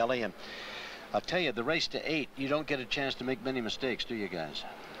Tom Kelly, and I'll tell you, the race to 8, you don't get a chance to make many mistakes, do you guys?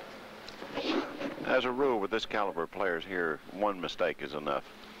 As a rule, with this caliber of players here, one mistake is enough.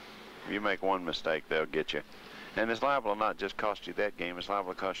 If you make one mistake, they'll get you. And it's liable to not just cost you that game, it's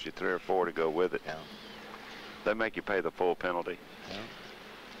liable to cost you 3 or 4 to go with it. Yeah. They make you pay the full penalty. Yeah.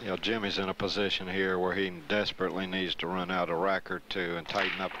 You know, Jimmy's in a position here where he desperately needs to run out a rack or two and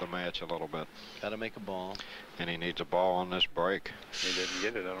tighten up the match a little bit. Got to make a ball. And he needs a ball on this break. He didn't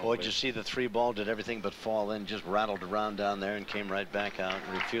get it, I don't Boy, did you see the 3 ball did everything but fall in, just rattled around down there and came right back out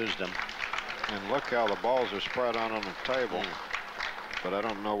and refused him. And look how the balls are spread out on the table. But I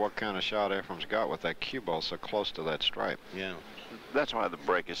don't know what kind of shot Efren's got with that cue ball so close to that stripe. Yeah. That's why the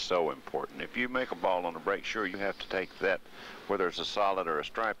break is so important. If you make a ball on a break, sure, you have to take that, whether it's a solid or a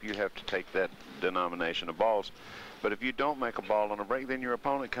stripe, you have to take that denomination of balls. But if you don't make a ball on a break, then your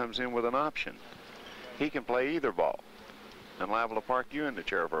opponent comes in with an option. He can play either ball and liable to park you in the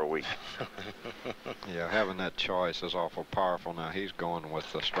chair for a week. Yeah, having that choice is awful powerful. Now he's going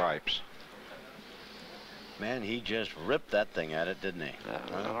with the stripes. Man, he just ripped that thing at it, didn't he?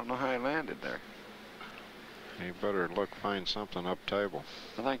 I don't know how he landed there. He better find something up table.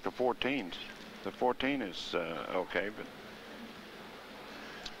 I think the 14 is okay, but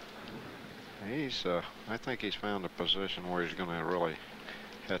I think he's found a position where he's going to really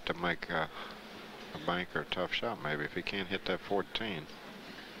have to make a bank or a tough shot, maybe, if he can't hit that 14.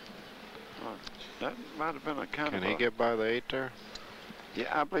 That might have been a kind of. Can he get by the 8 there?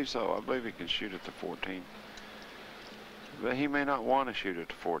 Yeah, I believe so. I believe he can shoot at the 14. But he may not want to shoot at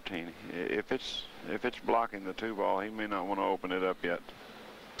the 14. If it's blocking the 2 ball, he may not want to open it up yet.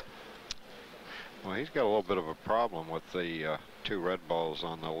 Well, he's got a little bit of a problem with the 2 red balls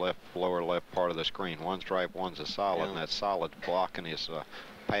on the lower left part of the screen. One's stripe, one's a solid, and that solid blocking his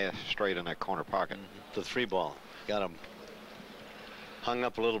pass straight in that corner pocket. The 3 ball got him hung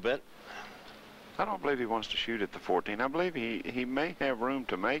up a little bit. I don't believe he wants to shoot at the 14. I believe he may have room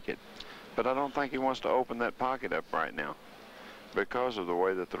to make it, but I don't think he wants to open that pocket up right now because of the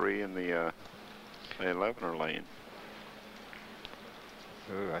way the 3 and the 11 are laying.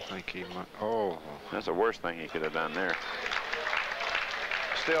 Ooh, I think he might. Oh, that's the worst thing he could have done there.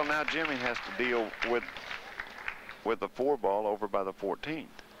 Still, now Jimmy has to deal with the 4 ball over by the 14.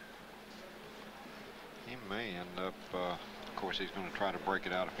 He may end up. Of course, he's going to try to break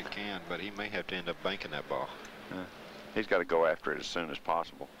it out if he can, but he may have to end up banking that ball. He's got to go after it as soon as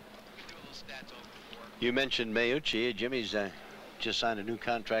possible. You mentioned Mayuchi. Jimmy's just signed a new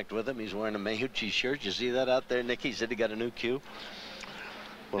contract with him. He's wearing a Mayuchi shirt. You see that out there, Nick? He said he got a new cue.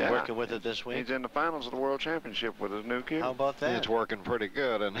 We're working with it this week. He's in the finals of the World Championship with his new cue. How about that? It's working pretty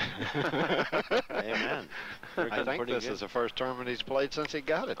good. And Amen. I think this is the first tournament he's played since he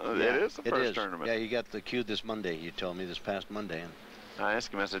got it. It is the first tournament. Yeah, you got the cue this Monday, you told me, this past Monday. And I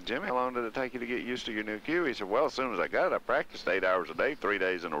asked him, I said, Jimmy, how long did it take you to get used to your new cue? He said, well, as soon as I got it, I practiced 8 hours a day, 3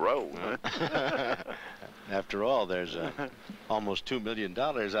 days in a row. After all, there's almost $2 million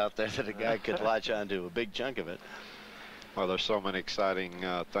out there that a guy could latch onto, a big chunk of it. Well, there's so many exciting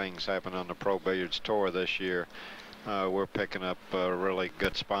things happening on the Pro Billiards Tour this year. We're picking up really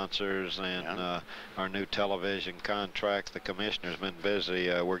good sponsors and our new television contract. The commissioner's been busy.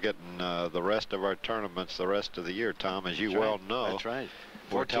 We're getting the rest of our tournaments the rest of the year, Tom, as you well know. That's right.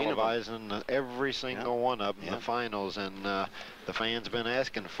 We're televising every single one of them, the finals, and the fans been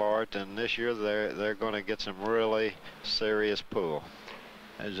asking for it. And this year they're going to get some really serious pool.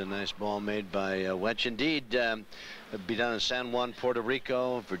 There's a nice ball made by Wetch. Indeed, it'll be down in San Juan, Puerto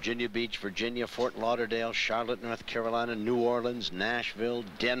Rico, Virginia Beach, Virginia, Fort Lauderdale, Charlotte, North Carolina, New Orleans, Nashville,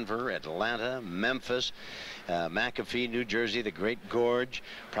 Denver, Atlanta, Memphis, McAfee, New Jersey, the Great Gorge,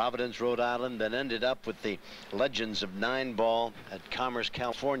 Providence, Rhode Island, then ended up with the Legends of 9-Ball at Commerce,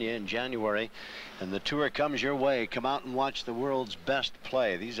 California in January. And the tour comes your way. Come out and watch the world's best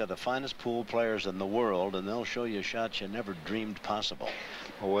play. These are the finest pool players in the world, and they'll show you shots you never dreamed possible.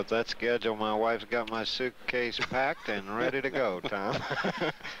 Well, with that schedule, my wife's got my suitcase packed and ready to go, Tom.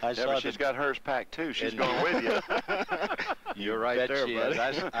 She's got hers packed, too. She's going with you. You're right there, buddy.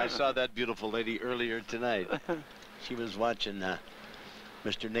 I saw that beautiful lady earlier tonight. She was watching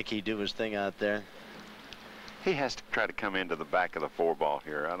Mr. Nicky do his thing out there. He has to try to come into the back of the 4-ball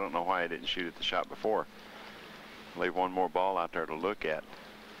here. I don't know why he didn't shoot at the shot before. Leave one more ball out there to look at.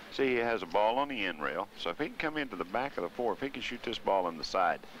 See, he has a ball on the end rail, so if he can come into the back of the 4, if he can shoot this ball in the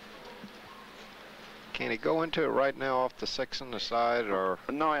side. Can he go into it right now off the 6 on the side, or?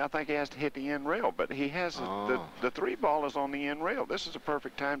 No, I think he has to hit the end rail, but he has the 3-ball is on the end rail. This is a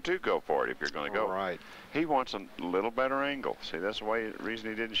perfect time to go for it if you're going to go. Right. He wants a little better angle. See, that's the reason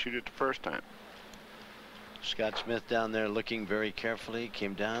he didn't shoot it the first time. Scott Smith down there looking very carefully,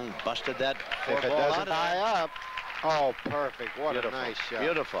 came down, busted that 4-ball if it doesn't high up. Oh, perfect. What a nice shot.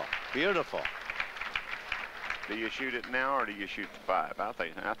 Beautiful. Beautiful. Do you shoot it now or do you shoot the 5? I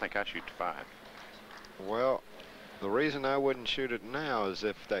think I shoot the 5. Well, the reason I wouldn't shoot it now is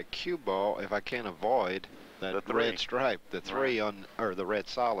if that cue ball, if I can't avoid that red stripe, the 3 on, or the red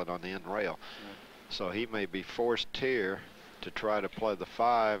solid on the end rail. So he may be forced here to try to play the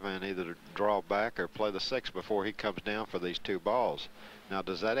 5 and either draw back or play the 6 before he comes down for these 2 balls. Now,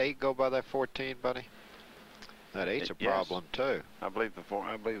 does that 8 go by that 14, buddy? That 8's a problem too. I believe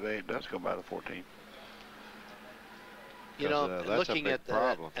the 8 does go by the 14. You know, looking at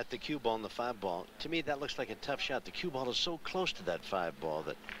the the cue ball and the 5-ball, to me that looks like a tough shot. The cue ball is so close to that 5-ball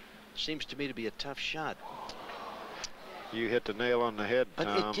that seems to me to be a tough shot. You hit the nail on the head, but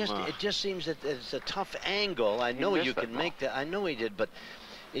Tom. It just seems that it's a tough angle. I know you can make that. I know he did, but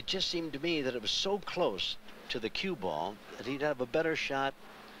it just seemed to me that it was so close to the cue ball that he'd have a better shot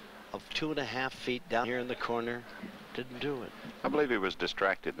of 2.5 feet down here in the corner. Didn't do it. I believe he was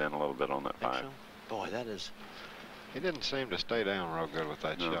distracted then a little bit on that 5. So? Boy, that is. He didn't seem to stay down real good with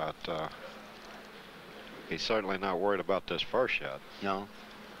that shot. He's certainly not worried about this first shot. No,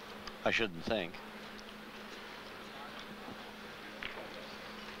 I shouldn't think.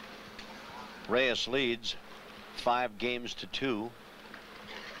 Reyes leads 5 games to 2.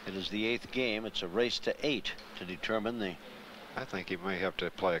 It is the 8th game. It's a race to 8 to determine the. I think he may have to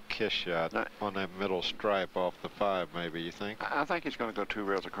play a kiss shot on that middle stripe off the 5, maybe, you think? I think he's going to go 2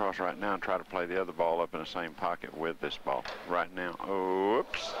 rails across right now and try to play the other ball up in the same pocket with this ball right now.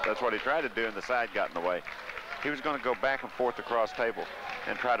 Oops. That's what he tried to do, and the side got in the way. He was going to go back and forth across table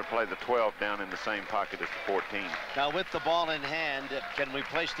and try to play the 12 down in the same pocket as the 14. Now, with the ball in hand, can we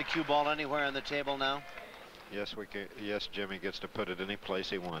place the cue ball anywhere on the table now? Yes, we can. Yes, Jimmy gets to put it any place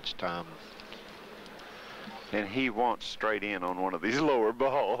he wants, Tom. And he wants straight in on one of these lower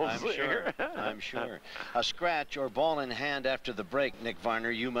balls. I'm sure. I'm sure. A scratch or ball in hand after the break, Nick Varner,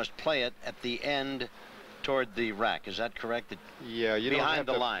 you must play it at the end toward the rack. Is that correct? Yeah, you behind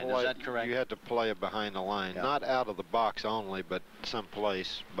don't have the line. Play, is that correct? You had to play it behind the line, not out of the box only, but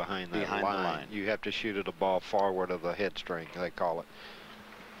someplace behind that line. The line. You have to shoot at a ball forward of the head string, they call it.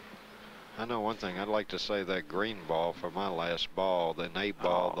 I know one thing. I'd like to say that green ball for my last ball, the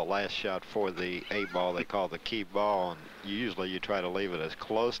 8-ball, the last shot for the 8-ball, they call the key ball, and usually you try to leave it as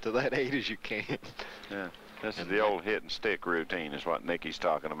close to that 8 as you can. Yeah, this is the old hit and stick routine is what Nicky's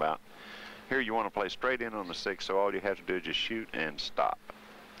talking about. Here you want to play straight in on the 6, so all you have to do is just shoot and stop.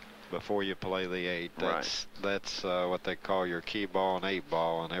 before you play the 8. That's what they call your key ball and 8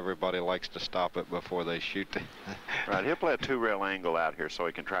 ball, and everybody likes to stop it before they shoot. Right, he'll play a 2-rail angle out here so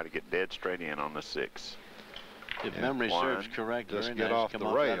he can try to get dead straight in on the 6. If memory serves correct, just get off the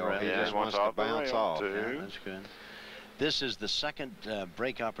rail. He just wants to bounce off. Yeah, that's good. This is the second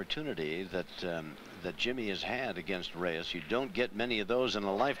break opportunity that Jimmy has had against Reyes. You don't get many of those in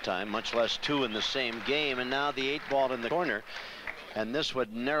a lifetime, much less 2 in the same game. And now the 8 ball in the corner. And this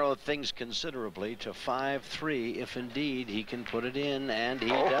would narrow things considerably to 5-3 if indeed he can put it in, and he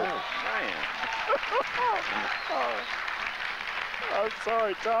does. Man. I'm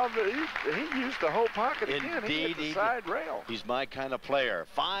sorry, Tom, but he used the whole pocket again. Indeed, he hit the side rail. He's my kind of player.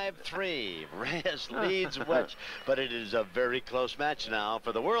 5-3. Reyes leads Wetch, but it is a very close match now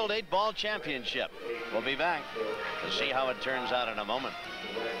for the World 8-Ball Championship. We'll be back to see how it turns out in a moment.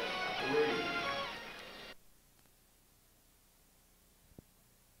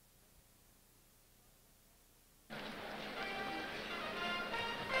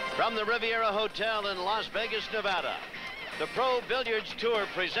 From the Riviera Hotel in Las Vegas, Nevada, the Pro Billiards Tour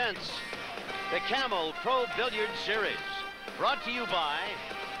presents the Camel Pro Billiards Series, brought to you by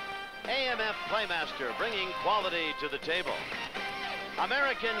AMF Playmaster, bringing quality to the table,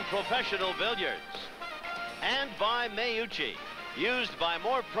 American Professional Billiards, and by Mayuchi, used by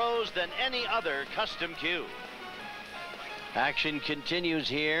more pros than any other custom cue. Action continues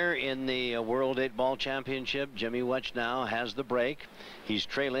here in the World 8-Ball Championship. Jimmy Wetch now has the break. He's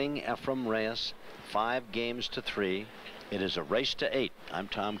trailing Efren Reyes 5-3. It is a race to 8. I'm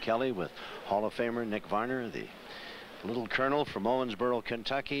Tom Kelly with Hall of Famer Nick Varner, the Little Colonel from Owensboro,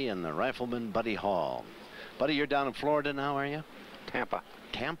 Kentucky, and the Rifleman Buddy Hall. Buddy, you're down in Florida now, are you? Tampa.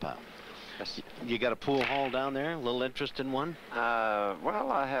 Tampa. Yes. You got a pool hall down there? A little interest in one?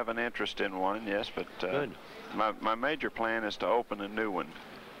 Well, I have an interest in one, yes, but good. My major plan is to open a new one.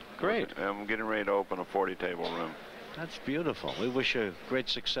 Great. I'm getting ready to open a 40-table room. That's beautiful. We wish you great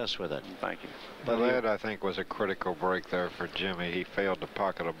success with it. Thank you. But that, I think, was a critical break there for Jimmy. He failed to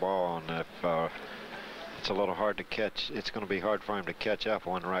pocket a ball, and if it's a little hard to catch, it's going to be hard for him to catch up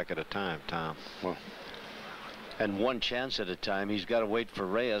one rack at a time, Tom. Well, and one chance at a time. He's got to wait for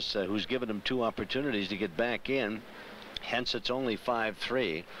Reyes, who's given him 2 opportunities to get back in. Hence, it's only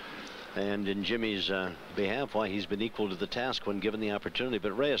 5-3. And in Jimmy's behalf, why, he's been equal to the task when given the opportunity.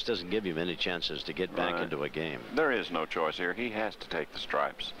 But Reyes doesn't give you many chances to get back into a game. There is no choice here. He has to take the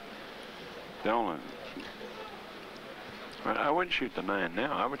stripes. The only... I wouldn't shoot the 9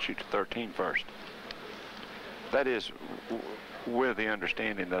 now. I would shoot the 13 first. That is with the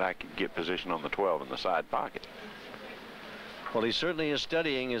understanding that I could get position on the 12 in the side pocket. Well, he certainly is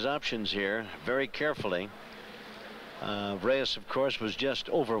studying his options here very carefully. Reyes, of course, was just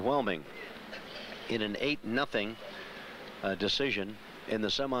overwhelming in an 8-0 decision in the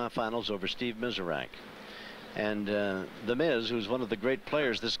semifinals over Steve Miserak. And the Miz, who's one of the great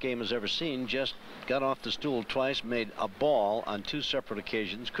players this game has ever seen, just got off the stool twice, made a ball on 2 separate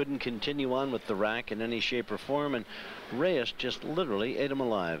occasions, couldn't continue on with the rack in any shape or form, and Reyes just literally ate him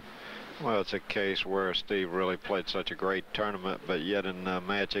alive. Well, it's a case where Steve really played such a great tournament, but yet in the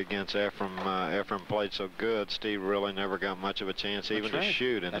match against Efren, Efren played so good, Steve really never got much of a chance even to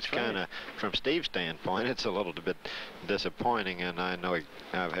shoot. And it's kind of, from Steve's standpoint, it's a little bit disappointing, and I know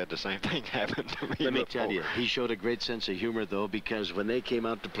I've had the same thing happen to me. Let me tell you, he showed a great sense of humor, though, because when they came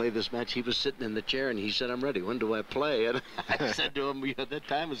out to play this match, he was sitting in the chair, and he said, "I'm ready. When do I play?" And I said to him, "That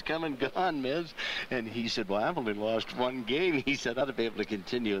time is come and gone, Miz." And he said, "Well, I've only lost 1 game." He said, "I ought to be able to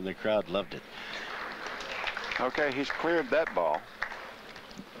continue," and the crowd loved it. Okay, he's cleared that ball.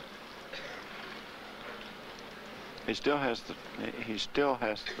 He still has the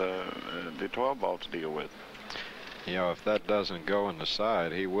 12 ball to deal with. You know, if that doesn't go in the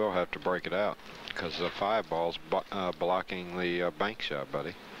side, he will have to break it out because the 5 ball's blocking the bank shot,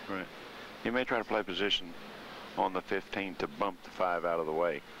 buddy. Right. He may try to play position on the 15 to bump the 5 out of the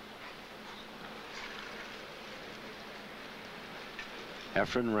way.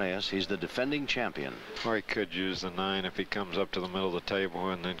 Efren Reyes, he's the defending champion. Or he could use the 9 if he comes up to the middle of the table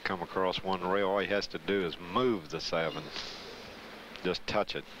and then come across 1 rail. All he has to do is move the 7. Just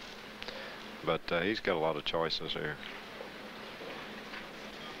touch it. But he's got a lot of choices here.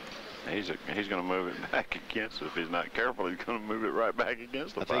 He's going to move it back against it. If he's not careful, he's going to move it right back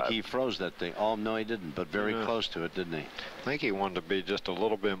against the 5. I think he froze that thing. Oh, no, he didn't, but very close to it, didn't he? I think he wanted to be just a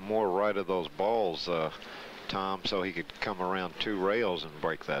little bit more right of those balls, Tom, so he could come around 2 rails and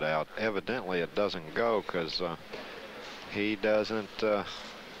break that out. Evidently, it doesn't go because he doesn't.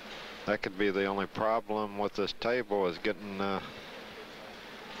 That could be the only problem with this table is getting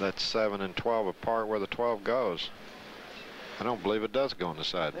that 7 and 12 apart where the 12 goes. I don't believe it does go on the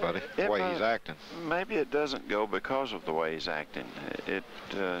side, buddy, the way he's acting. Maybe it doesn't go because of the way he's acting. It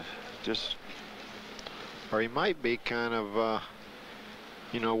just... Or he might be kind of,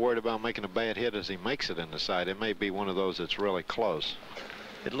 you know, worried about making a bad hit as he makes it in the side. It may be one of those that's really close.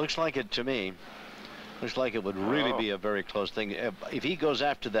 It looks like it to me. Looks like it would really be a very close thing. If he goes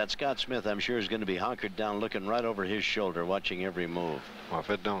after that, Scott Smith, I'm sure, is going to be hunkered down, looking right over his shoulder, watching every move. Well, if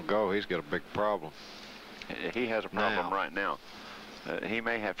it don't go, he's got a big problem. He has a problem right now. He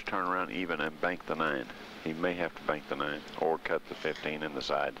may have to turn around even and bank the 9. He may have to bank the 9 or cut the 15 in the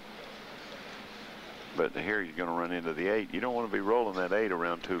side. But here you're going to run into the 8. You don't want to be rolling that 8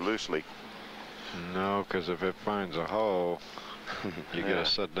 around too loosely. No, because if it finds a hole, you got to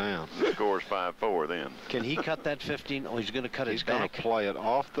sit down. The score's 5-4 then. Can he cut that 15? Oh, he's going to cut it back. He's going to play it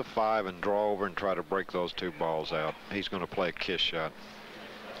off the 5 and draw over and try to break those 2 balls out. He's going to play a kiss shot.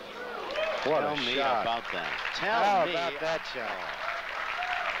 What Tell a me shot. about that. How me about that shot?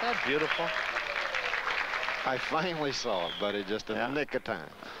 That's beautiful. I finally saw it, buddy, just in the nick of time.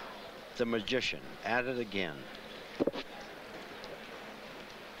 The magician at it again.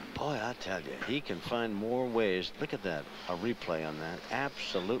 Boy, I tell you, he can find more ways. Look at that, a replay on that.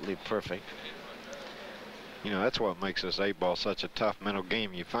 Absolutely perfect. You know, that's what makes this 8-ball such a tough mental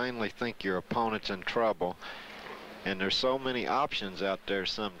game. You finally think your opponent's in trouble, and there's so many options out there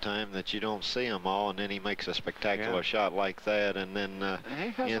sometime that you don't see them all, and then he makes a spectacular shot like that, and then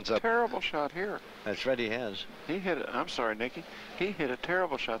he has a terrible shot here. That's right, he has. He hit it. I'm sorry, Nicky. He hit a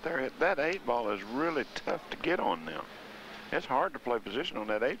terrible shot there. That 8-ball is really tough to get on now. It's hard to play position on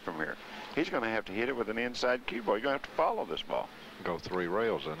that 8 from here. He's going to have to hit it with an inside cue ball. You're going to have to follow this ball. Go 3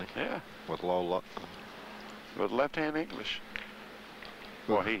 rails, isn't he? Yeah. With low luck. With left-hand English.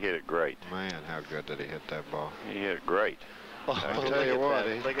 Well, he hit it great. Man, how good did he hit that ball? He hit it great. Oh, I tell you what,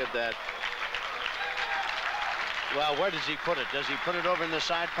 look at that. Well, where does he put it? Does he put it over in the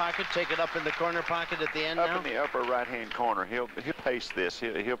side pocket, take it up in the corner pocket at the end now? Up in the upper right-hand corner. He'll pace this.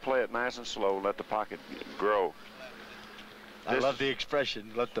 He'll play it nice and slow, let the pocket grow. I love the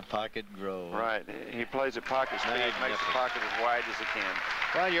expression, let the pocket grow. Right. He plays at pocket speed, makes the pocket as wide as he can.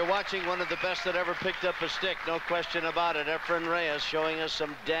 Well, you're watching one of the best that ever picked up a stick, no question about it. Efren Reyes showing us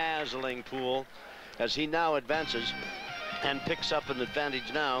some dazzling pool as he now advances and picks up an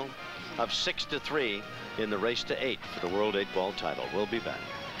advantage now of 6-3 in the race to 8 for the World 8-ball title. We'll be back.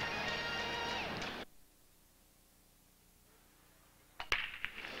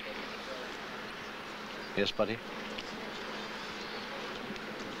 Yes, buddy?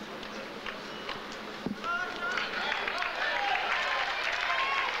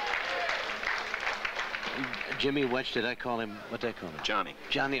 Jimmy Wetch, did I call him? What did I call him? Johnny.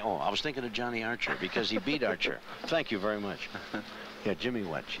 Johnny. Oh, I was thinking of Johnny Archer because he beat Archer. Thank you very much. Yeah, Jimmy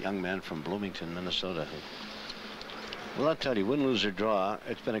Wetch, young man from Bloomington, Minnesota. Well, I'll tell you, win, lose, or draw,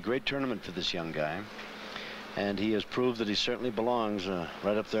 it's been a great tournament for this young guy. And he has proved that he certainly belongs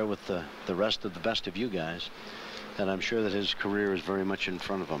right up there with the rest of the best of you guys. And I'm sure that his career is very much in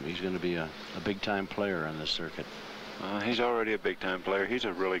front of him. He's going to be a big-time player on this circuit. He's already a big-time player. He's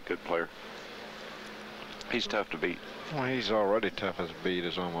a really good player. He's tough to beat. Well, he's already tough as beat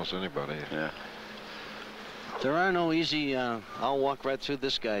as almost anybody. Yeah. There are no easy, I'll walk right through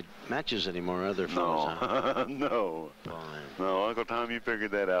this guy matches anymore, are there, fellas? Huh? No. Boy. No, Uncle Tom, you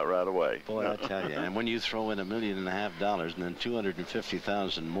figured that out right away. Boy, I tell you, and when you throw in $1.5 million and then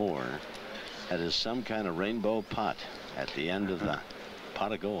 $250,000 more, that is some kind of rainbow pot at the end of the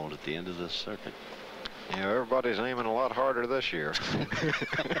pot of gold at the end of the circuit. Yeah, everybody's aiming a lot harder this year.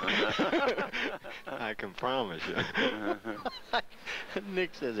 I can promise you.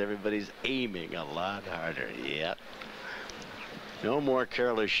 Nick says everybody's aiming a lot harder. Yep. No more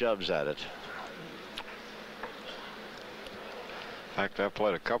careless shoves at it. In fact, I've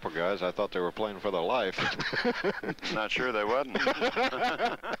played a couple guys. I thought they were playing for their life. Not sure they wasn't.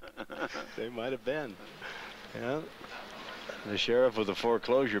 They might have been. Yeah. The sheriff with the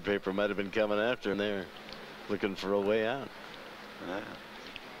foreclosure paper might have been coming after him there, looking for a way out. Yeah. In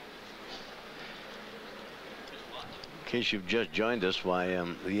case you've just joined us, why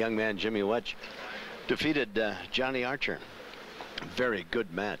the young man Jimmy Wetch defeated Johnny Archer. Very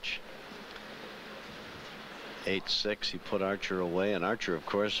good match. 8-6, he put Archer away, and Archer, of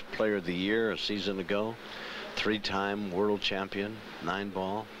course, player of the year a season ago, 3-time world champion,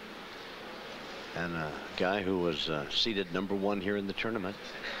 9-ball. And a guy who was seeded #1 here in the tournament.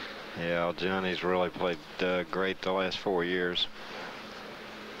 Yeah, Johnny's really played great the last 4 years.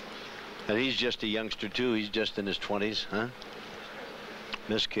 And he's just a youngster, too. He's just in his 20s, huh?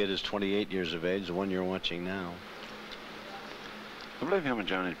 This kid is 28 years of age, the one you're watching now. I believe him and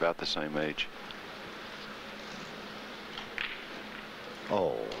Johnny's about the same age.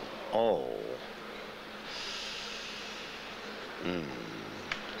 Oh. Oh.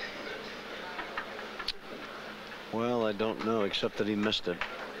 Well, I don't know, except that he missed it.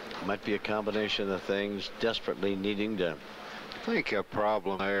 Might be a combination of things, desperately needing to. I think a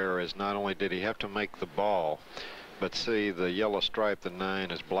problem there is not only did he have to make the ball, but see, the yellow stripe, the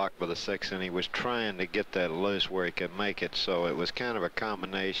 9, is blocked by the 6, and he was trying to get that loose where he could make it. So it was kind of a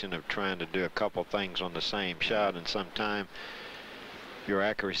combination of trying to do a couple things on the same shot, and sometimes your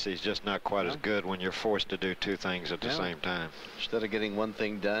accuracy is just not quite as good when you're forced to do 2 things at the same time. Instead of getting 1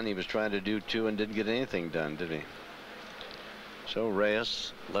 thing done, he was trying to do 2 and didn't get anything done, did he? So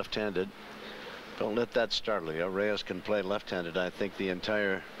Reyes, left-handed. Don't let that startle you. Reyes can play left-handed, I think, the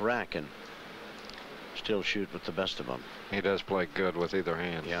entire rack and still shoot with the best of them. He does play good with either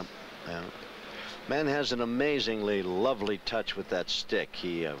hand. Yeah. Man has an amazingly lovely touch with that stick.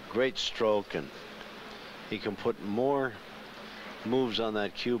 He a great stroke, and he can put more moves on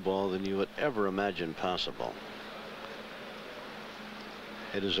that cue ball than you would ever imagine possible.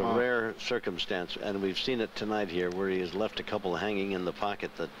 It is a rare circumstance, and we've seen it tonight here, where he has left a couple hanging in the pocket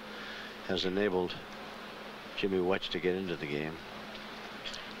that has enabled Jimmy Wetch to get into the game.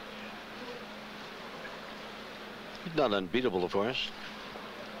 He's not unbeatable, of course.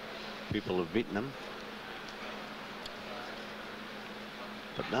 People have beaten him,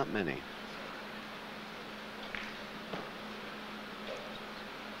 but not many.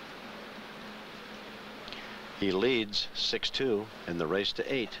 He leads 6-2 in the race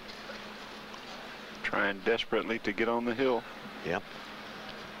to 8. Trying desperately to get on the hill. Yep.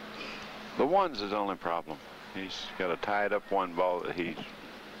 The 1's his only problem. He's got a tied up 1 ball that he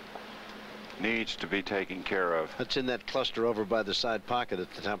needs to be taken care of. That's in that cluster over by the side pocket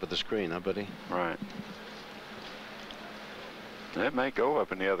at the top of the screen, huh, buddy? Right. That may go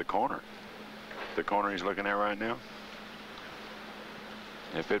up in the other corner. The corner he's looking at right now.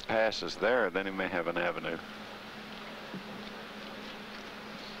 If it passes there, then he may have an avenue.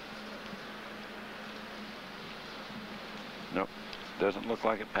 Nope. Doesn't look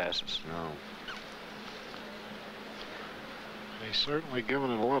like it passes. No. He's certainly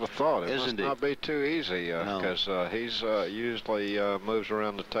giving it a lot of thought. It Isn't must not be too easy, because he's usually moves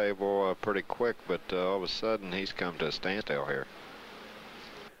around the table pretty quick, but all of a sudden he's come to a standstill here.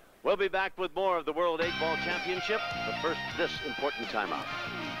 We'll be back with more of the World 8-Ball Championship, but first, this important timeout.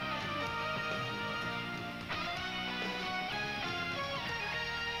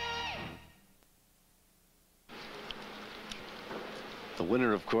 The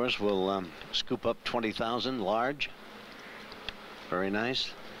winner, of course, will scoop up $20,000 large. Very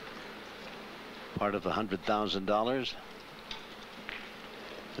nice. Part of the $100,000.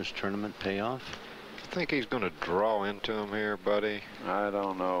 This tournament payoff. I think he's going to draw into him here, buddy. I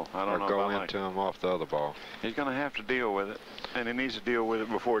don't know. I don't know. Or go into him off the other ball. He's going to have to deal with it, and he needs to deal with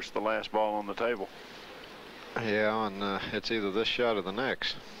it before it's the last ball on the table. Yeah, and it's either this shot or the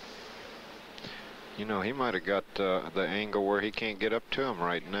next. You know, he might have got the angle where he can't get up to him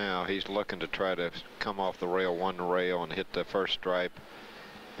right now. He's looking to try to come off the rail, 1 rail, and hit the first stripe,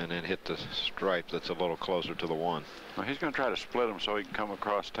 and then hit the stripe that's a little closer to the 1. Well, he's going to try to split him so he can come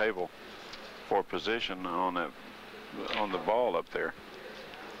across table for position on that on the ball up there.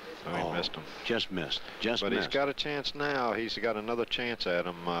 Oh, he missed him. Just missed. Just but missed. He's got a chance now. He's got another chance at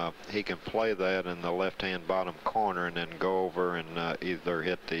him. He can play that in the left-hand bottom corner and then go over and either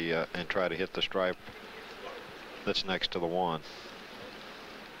hit the and try to hit the stripe that's next to the 1.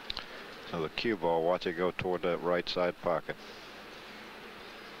 So the cue ball, watch it go toward that right side pocket.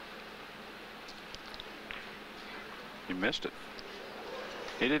 He missed it.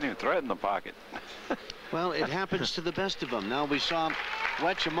 He didn't even threaten the pocket. Well, it happens to the best of them. Now, we saw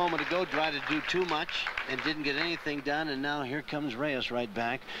Wetch a moment ago try to do too much and didn't get anything done, and now here comes Reyes right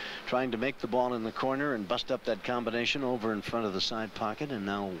back, trying to make the ball in the corner and bust up that combination over in front of the side pocket, and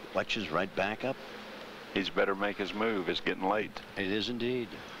now Wetch is right back up. He's better make his move. It's getting late. It is indeed.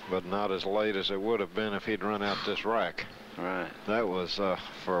 But not as late as it would have been if he'd run out this rack. Right. That was,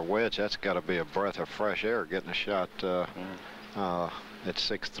 for a Wetch, that's got to be a breath of fresh air getting a shot at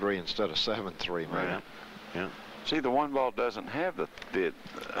 6-3 instead of 7-3, man. Right. Yeah. See, the 1 ball doesn't have the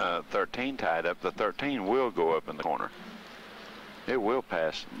 13 tied up. The 13 will go up in the corner. It will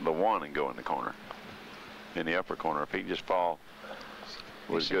pass the 1 and go in the corner, in the upper corner. If he just fall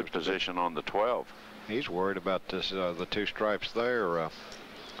with good position on the 12. He's worried about this, the 2 stripes there,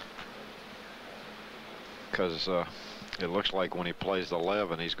 because it looks like when he plays the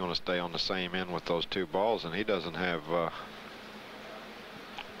 11, he's going to stay on the same end with those 2 balls, and he doesn't have.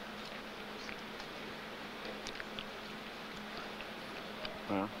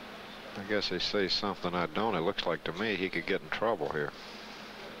 Well, I guess he sees something I don't. It looks like to me he could get in trouble here.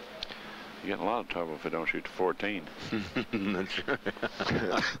 You get in a lot of trouble if you don't shoot to 14. That's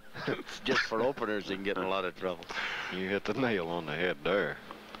right. Just for openers, he can get in a lot of trouble. You hit the nail on the head there.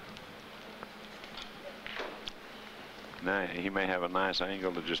 Now he may have a nice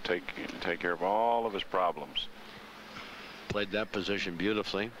angle to just take care of all of his problems. Played that position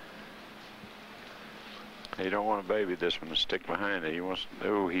beautifully. You don't want to baby this one to stick behind it. He wants.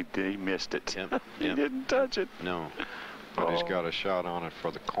 Oh, he missed it. Yep, He yep. didn't touch it. No. But he's got a shot on it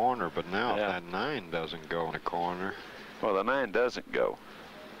for the corner. But now Yeah. if that 9 doesn't go in the corner, Well, the 9 doesn't go.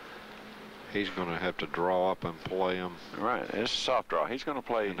 he's going to have to draw up and play him Right. It's a soft draw. He's going to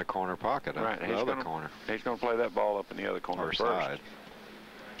play in the corner pocket. right. The He's other gonna, corner. He's going to play that ball up in the other corner Or first. side.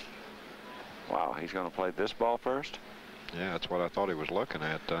 Wow. He's going to play this ball first. Yeah, that's what I thought he was looking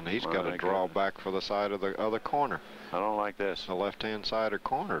at. And he's Well, got to I draw get it. back for the side of the other corner. I don't like this. The left-hand side or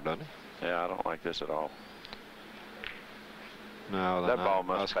corner, doesn't he? Yeah, I don't like this at all. No, That ball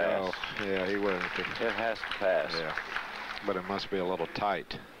must pass. go. Yeah, he would. It has to pass. Yeah, but it must be a little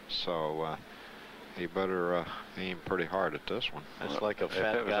tight. So he better aim pretty hard at this one. That's like a if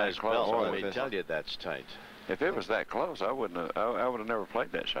fat it was guy's that close, belt. I Let would- me tell you, that's tight. If it was that close, I wouldn't have. I would have never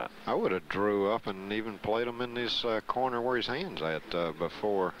played that shot. I would have drew up and even played him in this corner where his hand's at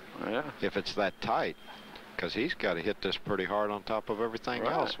before. Yeah. If it's that tight, because he's got to hit this pretty hard on top of everything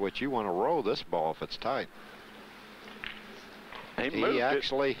Right. else, which you want to roll this ball if it's tight. He moved He it.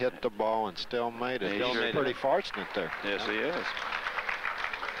 actually hit the ball and still made it. He He's sure did. pretty fortunate there. Yes, he is.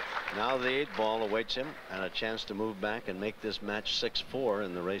 Now the 8 ball awaits him and a chance to move back and make this match 6-4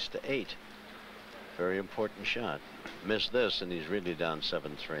 in the race to 8. Very important shot. Missed this and he's really down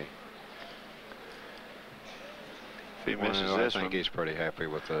 7-3. If he misses Well, this I think one, he's pretty happy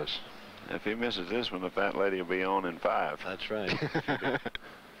with this. if he misses this one, the fat lady will be on in 5. That's right.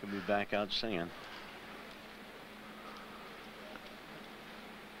 He'll be back out singing.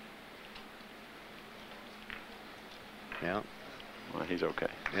 Yeah. Well, he's okay.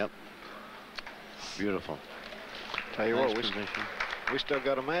 Yep. Beautiful. Tell you Nice what, position. we still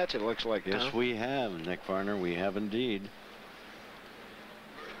got a match, it looks like. Yes, Tom. we have, Nick Varner. We have indeed.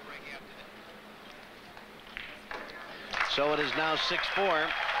 So it is now 6-4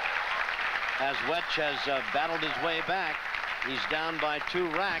 as Wetch has battled his way back. He's down by 2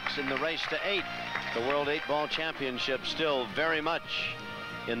 racks in the race to 8. The World 8-Ball Championship still very much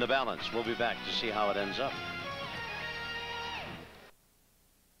in the balance. We'll be back to see how it ends up.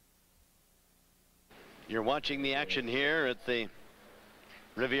 You're watching the action here at the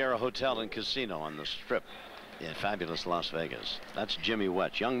Riviera Hotel and Casino on the Strip in fabulous Las Vegas. That's Jimmy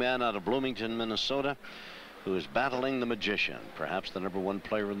Wetch, young man out of Bloomington, Minnesota, who is battling the magician, perhaps the #1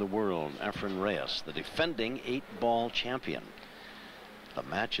 player in the world, Efren Reyes, the defending 8-ball champion. The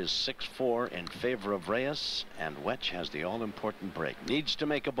match is 6-4 in favor of Reyes, and Wetch has the all-important break. Needs to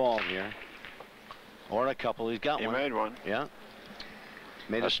make a ball here, or a couple. He's got He one. made one. Yeah.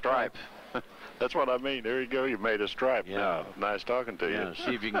 Made A stripe. That's what I mean. There you go. You made a stripe. Yeah. Now, nice talking to Yeah, you.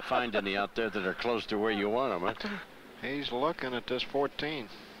 see if you can find any out there that are close to where you want them. Huh? He's looking at this 14.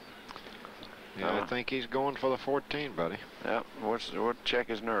 Yeah, I think he's going for the 14, buddy. Yeah. We'll check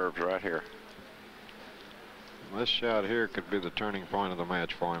his nerves right here. This shot here could be the turning point of the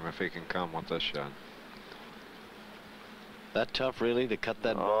match for him if he can come with this shot. That tough, really, to cut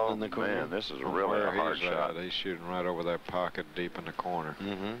that ball in the corner? Man, this is From really where a hard he's shot. He's shooting right over that pocket deep in the corner.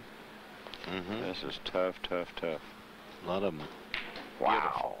 This is tough, tough, tough. A lot of them.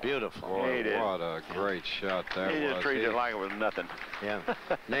 Wow. Beautiful. Boy, He did. what a great shot that He was. just treated it like it was nothing. Yeah.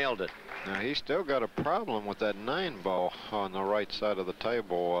 Nailed it. Now, he's still got a problem with that 9 ball on the right side of the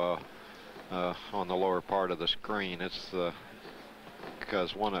table on the lower part of the screen. It's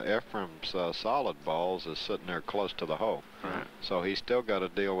because one of Efren's solid balls is sitting there close to the hole. Right. So he's still got to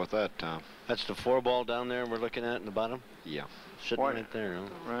deal with that, Tom. That's the 4 ball down there we're looking at in the bottom? Yeah. Sitting What? right there.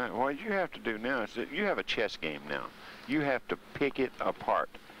 Huh? Right. What you have to do now is that you have a chess game now. You have to pick it apart.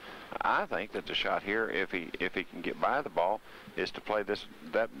 I think that the shot here, if he can get by the ball, is to play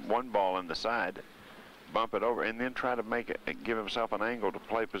that 1 ball in the side, bump it over, and then try to make it, give himself an angle to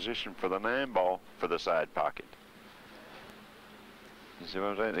play position for the 9 ball for the side pocket. You see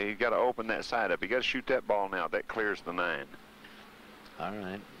what I'm saying? You got to open that side up. You got to shoot that ball now. That clears the 9. All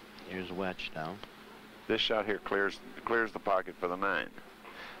right. Here's Wetch now. This shot here clears the pocket for the 9.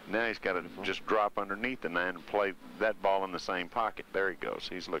 Now he's got to just drop underneath the 9 and play that ball in the same pocket. There he goes.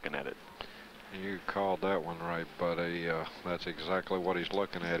 He's looking at it. You called that one right, buddy. That's exactly what he's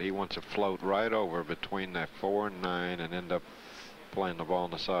looking at. He wants to float right over between that 4 and 9 and end up playing the ball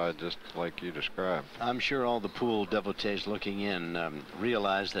on the side, just like you described. I'm sure all the pool devotees looking in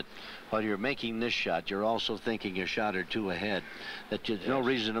realize that while you're making this shot, you're also thinking a shot or two ahead. That there's no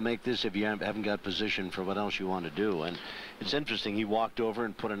reason to make this if you haven't got position for what else you want to do. And it's interesting, he walked over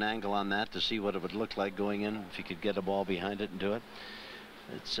and put an angle on that to see what it would look like going in, if he could get a ball behind it and do it.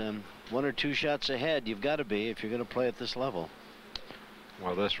 It's 1 or 2 shots ahead. You've got to be if you're going to play at this level.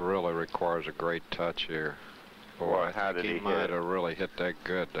 Well, this really requires a great touch here. Boy, how did he might have really hit that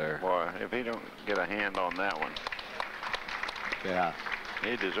good there. Boy, if he don't get a hand on that one. Yeah.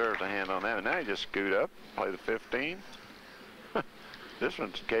 He deserves a hand on that one. Now he just scoot up, play the 15. This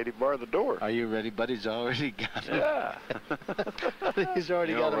one's Katie bar the door. Are you ready? Buddy's already got it. Yeah. He's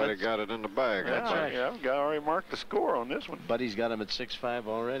already got it in the bag. Yeah, That's right. Yeah, I've already marked the score on this one. Buddy's got him at 6-5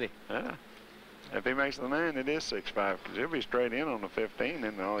 already. Yeah. If he makes the 9, it is 6-5, because he'll be straight in on the 15,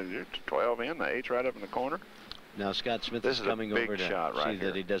 and all 12 in, the 8's right up in the corner. Now Scott Smith This is is coming a big over to shot right see here.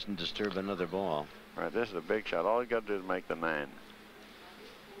 that he doesn't disturb another ball. Right, this is a big shot. All you got to do is make the 9.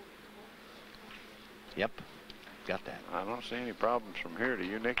 Yep, got that. I don't see any problems from here. Do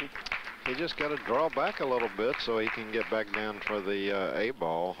you, Nicky? He just got to draw back a little bit so he can get back down for the A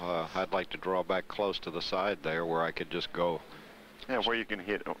ball. I'd like to draw back close to the side there where I could just go. Yeah, where you can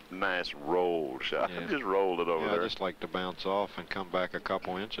hit a nice roll shot. Yeah. Just rolled it over there. I just like to bounce off and come back a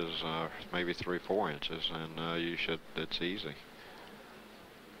couple inches, maybe 3-4 inches, and you should. It's easy.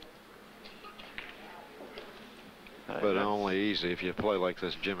 But only easy if you play like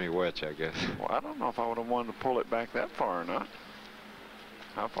this Jimmy Wetch, I guess. Well, I don't know if I would have wanted to pull it back that far or not.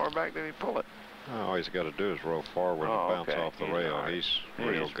 How far back did he pull it? All he's got to do is roll forward and bounce off the rail. Right. He's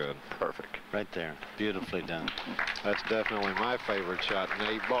real good. Perfect. Right there, beautifully done. That's definitely my favorite shot in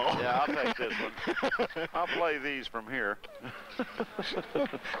 8 ball. Yeah, I'll take this one. I'll play these from here.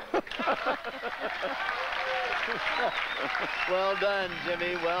 Well done,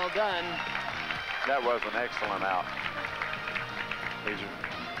 Jimmy, well done. That was an excellent out.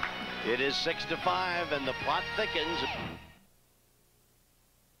 It is 6-5, and the plot thickens.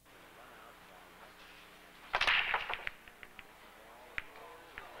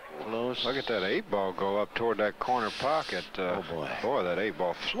 Close. Look at that 8 ball go up toward that corner pocket. Oh, boy. Boy, that 8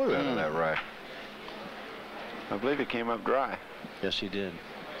 ball flew out of that right. I believe he came up dry. Yes, he did.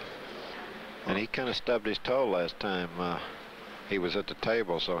 And he kind of stubbed his toe last time he was at the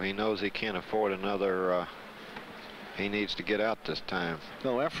table, so he knows he can't afford another. He needs to get out this time.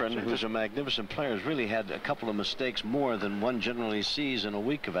 No, Efren, who's a magnificent player, has really had a couple of mistakes more than one generally sees in a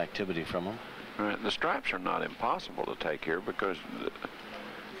week of activity from him. Right, the stripes are not impossible to take here because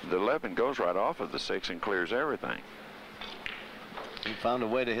the 11 goes right off of the 6 and clears everything. He found a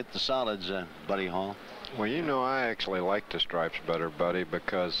way to hit the solids, Buddy Hall. Well, you know, I actually like the stripes better, Buddy,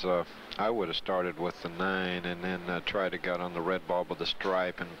 because I would have started with the 9 and then tried to get on the red ball with the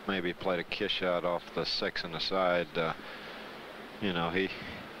stripe and maybe played a kiss shot off the 6 on the side. You know,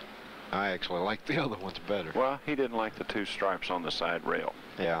 I actually like the other ones better. Well, he didn't like the 2 stripes on the side rail.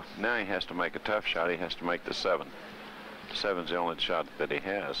 Yeah. Now he has to make a tough shot. He has to make the 7. The 7's the only shot that he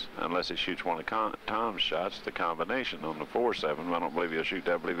has, unless he shoots one of Tom's shots, the combination on the 4-7. I don't believe he'll shoot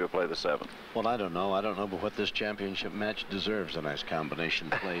that. I believe he'll play the 7. Well, I don't know. I don't know but what this championship match deserves a nice combination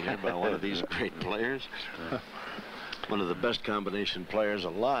play here by one of these great players. One of the best combination players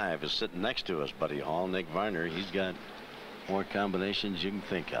alive is sitting next to us, Buddy Hall, Nick Varner. He's got more combinations you can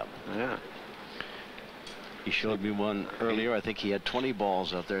think of. Yeah. He showed me one earlier. I think he had 20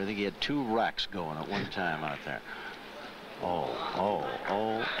 balls out there. I think he had 2 racks going at one time out there. Oh.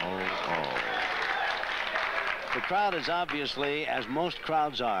 The crowd is obviously, as most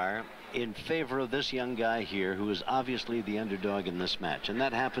crowds are, in favor of this young guy here who is obviously the underdog in this match. And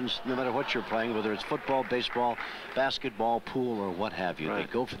that happens no matter what you're playing, whether it's football, baseball, basketball, pool, or what have you. Right.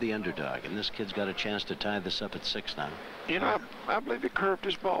 They go for the underdog. And this kid's got a chance to tie this up at 6 now. You know, I believe he curved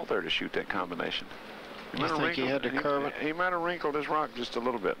his ball there to shoot that combination. You think he had to curve it? He might have wrinkled his rock just a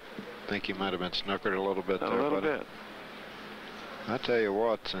little bit. Think he might have been snookered a little bit there, A little Buddy? bit. I tell you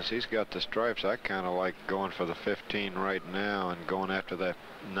what, since he's got the stripes, I kind of like going for the 15 right now and going after that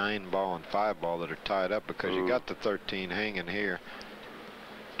 9 ball and 5 ball that are tied up because you got the 13 hanging here.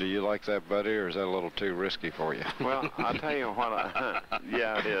 Do you like that, Buddy, or is that a little too risky for you? Well, I'll tell you what,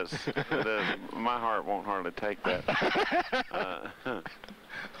 yeah, it is. It is. My heart won't hardly take that.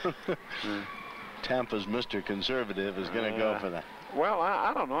 Tampa's Mr. Conservative is going to go for that. Well,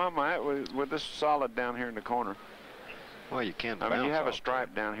 I don't know. I might with this solid down here in the corner. Well, you can't I bounce mean, you have a off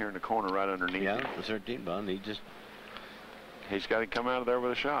stripe down here in the corner right underneath. Yeah, the 13 ball. He's got to come out of there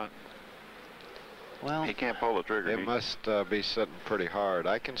with a shot. Well, He can't pull the trigger. It must be sitting pretty hard.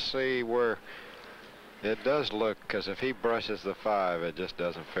 I can see where It does look, because if he brushes the 5, it just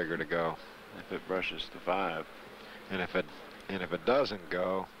doesn't figure to go. If it brushes the 5. And if it doesn't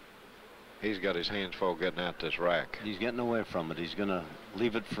go, he's got his hands full getting out this rack. He's getting away from it. He's going to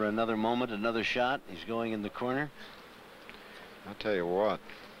leave it for another moment, another shot. He's going in the corner. I'll tell you what,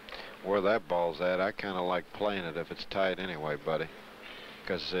 where that ball's at, I kind of like playing it if it's tight anyway, buddy.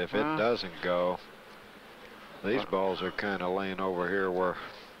 Because if it doesn't go, these balls are kind of laying over here where...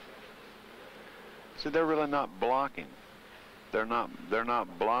 See, they're really not blocking. They're not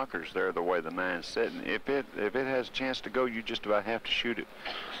blockers. They're the way the 9's sitting. If it has a chance to go, you just about have to shoot it,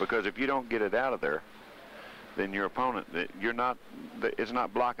 because if you don't get it out of there, then your opponent, it's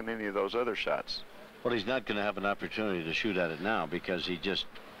not blocking any of those other shots. Well, he's not going to have an opportunity to shoot at it now because he just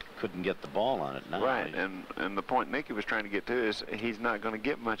couldn't get the ball on it now. Right, and the point Nicky was trying to get to is he's not going to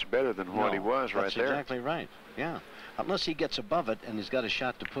get much better than what he was right there. That's exactly right. Yeah, unless he gets above it and he's got a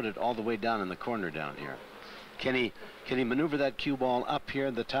shot to put it all the way down in the corner down here. Can he maneuver that cue ball up here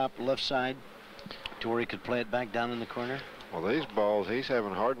in the top left side to where he could play it back down in the corner? Well, these balls, he's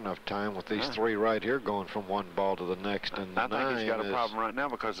having hard enough time with these 3 right here going from one ball to the next. And I think he's got a problem right now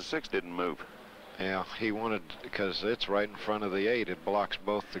because the 6 didn't move. Yeah, he wanted, because it's right in front of the 8. It blocks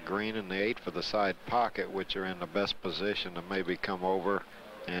both the green and the 8 for the side pocket, which are in the best position to maybe come over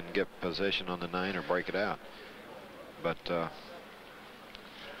and get position on the 9 or break it out. But I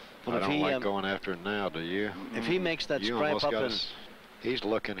don't like going after it now, do you? If he makes that stripe up and... He's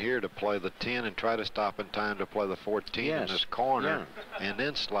looking here to play the 10 and try to stop in time to play the 14 in this corner and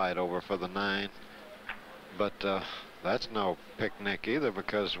then slide over for the 9. But that's no picnic either,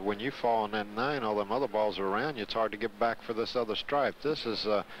 because when you fall on that 9, all them other balls are around you. It's hard to get back for this other stripe. This is,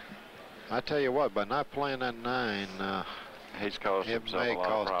 I tell you what, by not playing that 9, he's caused himself a lot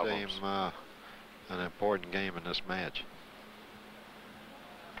of problems. Him an important game in this match.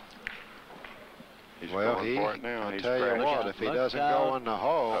 He's well, going for it now. I tell you what, if he doesn't go in the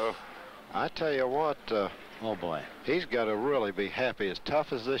hole, I tell you what, oh boy, he's got to really be happy. As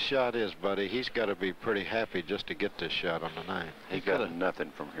tough as this shot is, buddy, he's got to be pretty happy just to get this shot on the 9. He got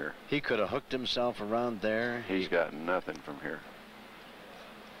nothing from here. He could have hooked himself around there. He's got nothing from here.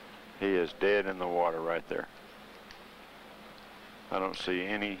 He is dead in the water right there. I don't see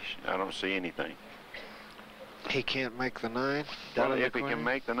anything. He can't make the 9? Well, if he can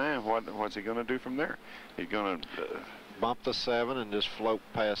make the 9, what's he going to do from there? He's going to bump the 7 and just float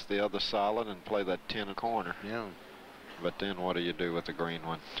past the other solid and play that 10 a corner. Yeah. But then what do you do with the green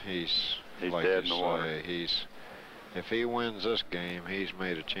one? He's like dead in the water. If he wins this game, he's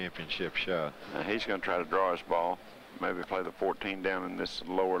made a championship shot. Now he's going to try to draw his ball. Maybe play the 14 down in this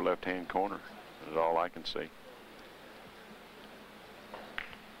lower left-hand corner. That's all I can see.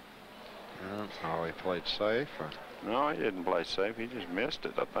 Oh, he played safe? Or? No, he didn't play safe. He just missed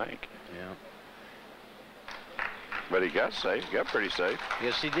it, I think. Yeah. But he got safe. He got pretty safe.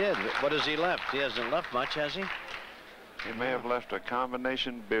 Yes, he did. What has he left? He hasn't left much, has he? He may have left a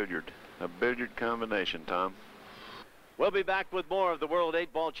combination billiard. A billiard combination, Tom. We'll be back with more of the World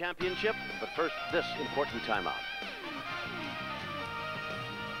 8-Ball Championship, but first, this important timeout.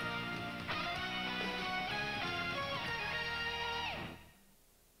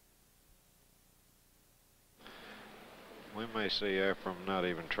 We may see Efren not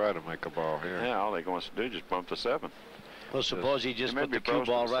even try to make a ball here. Yeah, all he wants to do is just bump the 7. Well, suppose he just put the cue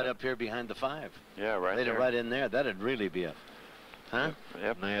ball right up here behind the 5. Yeah, right there. Laid it right in there. That'd really be a... Huh?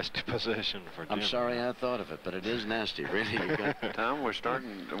 Yep. Nasty position for Jimmy. I'm sorry I thought of it, but it is nasty, really. Tom, we're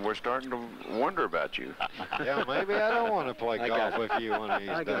starting to wonder about you. Yeah, maybe I don't want to play golf with you one of these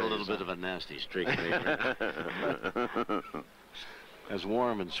days. I got a little bit of a nasty streak, maybe. As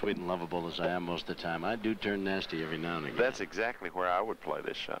warm and sweet and lovable as I am most of the time, I do turn nasty every now and again. That's exactly where I would play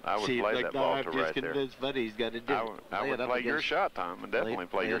this shot. I would play that ball to right there. Buddy, he's got to do it. I would play your shot, Tom, and definitely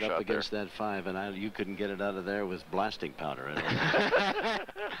play your shot there. Up against that 5, and you couldn't get it out of there with blasting powder in it.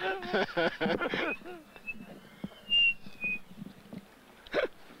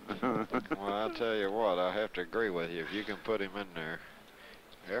 Well, I'll tell you what, I have to agree with you. If you can put him in there.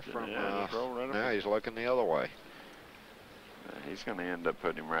 Efren, now he's looking the other way. He's going to end up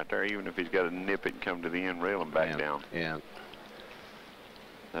putting him right there, even if he's got to nip it and come to the end rail and back down. Yeah.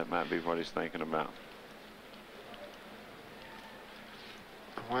 That might be what he's thinking about.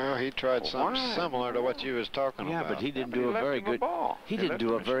 Well, he tried something similar to what you was talking about. Yeah, but he didn't do a very good. He didn't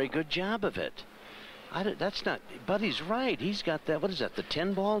do a very good job of it. That's not. Buddy's right. He's got that. What is that? The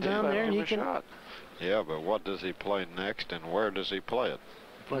 10 ball down there. He can. Shot. Yeah, but what does he play next, and where does he play it?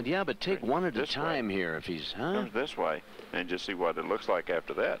 Well, yeah, but take one at a time here if he's, Comes this way, and just see what it looks like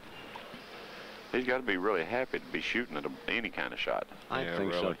after that. He's got to be really happy to be shooting at any kind of shot. I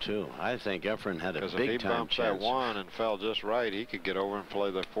think so too. I think Efren had a big time chance. Because if he bumps that 1 and fell just right, he could get over and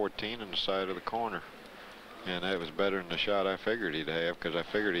play the 14 in the side of the corner. And that was better than the shot I figured he'd have, because I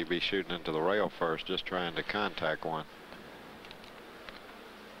figured he'd be shooting into the rail first, just trying to contact 1.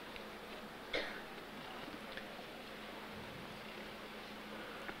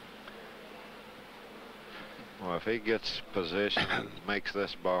 Well, if he gets position and makes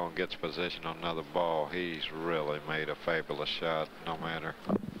this ball and gets position on another ball, he's really made a fabulous shot, no matter.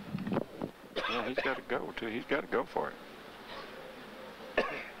 Yeah, he's got to go, too. He's got to go for it.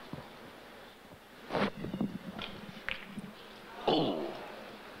 Oh.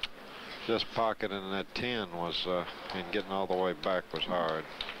 Just pocketing that 10 was, and getting all the way back was hard.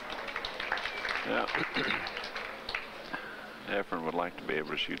 Yeah. Efren would like to be able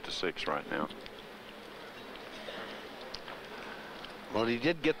to shoot the 6 right now. Well, he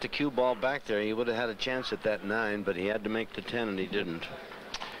did get the cue ball back there. He would have had a chance at that 9, but he had to make the 10, and he didn't.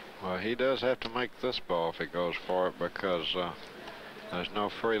 Well, he does have to make this ball if he goes for it, because there's no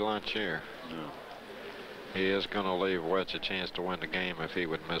free lunch here. No. He is going to leave Wetch a chance to win the game if he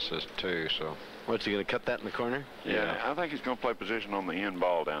would miss this 2. So, what's he going to cut that in the corner? Yeah, I think he's going to play position on the end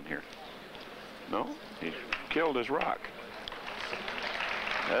ball down here. No, he's killed his rock.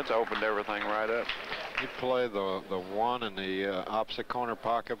 That's opened everything right up. You play the 1 in the opposite corner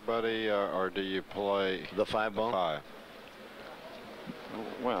pocket, buddy, or do you play the 5 ball? 5.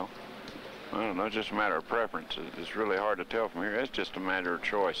 Well, I don't know. It's just a matter of preference. It's really hard to tell from here. It's just a matter of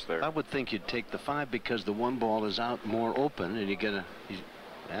choice there. I would think you'd take the 5 because the 1 ball is out more open, and you get a.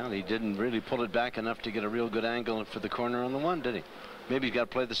 Well, he didn't really pull it back enough to get a real good angle for the corner on the 1, did he? Maybe he's got to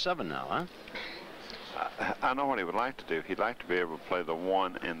play the 7 now, huh? I know what he would like to do. He'd like to be able to play the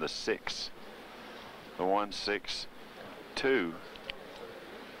 1 and the 6. The 1, 6, 2.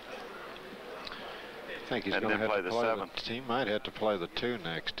 I think he's going to have to play the 7. He might have to play the 2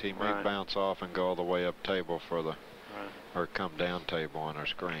 next. He may bounce off and go all the way up table for the, or come down table on our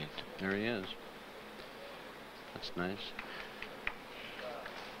screen. There he is. That's nice.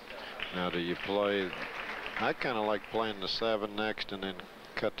 Now, do you play? I kind of like playing the 7 next and then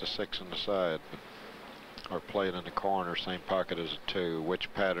cut the 6 on the side, or play it in the corner, same pocket as a 2.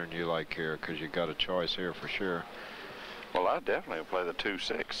 Which pattern you like here? Because you got a choice here for sure. Well, I definitely would play the 2,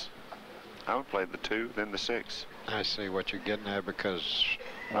 6. I would play the 2, then the 6. I see what you're getting at, because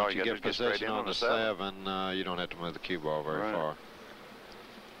once you get position on the 7, you don't have to move the cue ball very far.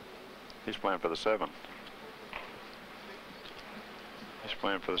 He's playing for the 7. He's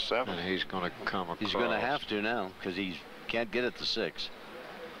playing for the 7. And he's going to come across. He's going to have to now, because he can't get at the 6.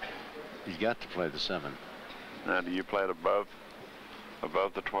 He's got to play the 7. Now, do you play it above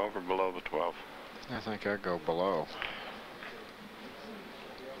the 12 or below the 12? I think I go below.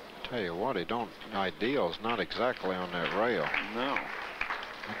 Tell you what, ideal's not exactly on that rail. No.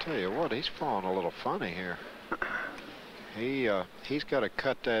 I tell you what, he's falling a little funny here. He's got to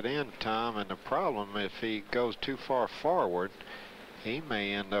cut that in, Tom, and the problem, if he goes too far forward, he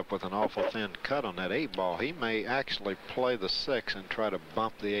may end up with an awful thin cut on that 8 ball. He may actually play the 6 and try to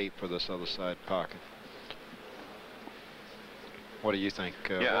bump the 8 for this other side pocket. What do you think?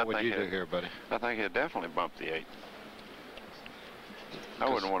 What would you do here, buddy? I think he'd definitely bump the 8. I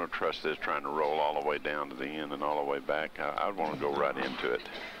wouldn't want to trust this trying to roll all the way down to the end and all the way back. I'd want to go right into it.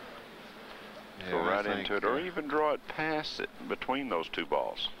 Yeah, go right into it, or even draw it past it between those 2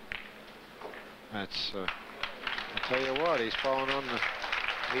 balls. That's. I tell you what, he's falling on the.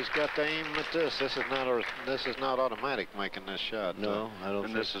 He's got to aim at this. This is not automatic making this shot. No, I don't.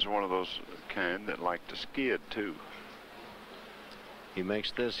 And this is one of those kind that like to skid too. He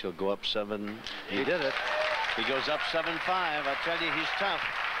makes this, he'll go up 7. He did it. He goes up 7-5. I tell you, he's tough.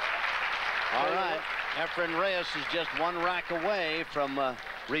 All right, Efren Reyes is just 1 rack away from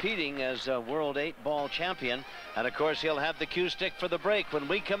repeating as World 8-ball champion. And of course, he'll have the cue stick for the break when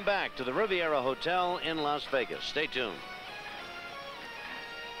we come back to the Riviera Hotel in Las Vegas. Stay tuned.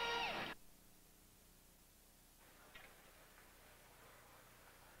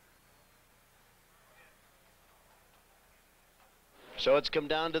 So it's come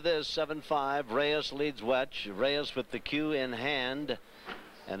down to this, 7-5. Reyes leads Wetch. Reyes with the cue in hand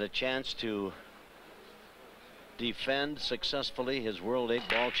and a chance to defend successfully his World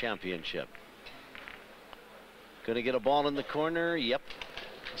 8-ball championship. Going to get a ball in the corner. Yep.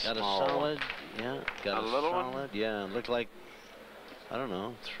 Got a solid. Yeah. Got a little solid. One? Yeah. Looked like, I don't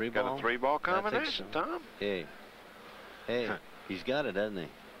know, 3 ball. Got a 3-ball combination, so. Tom? Hey. He's got it, hasn't he?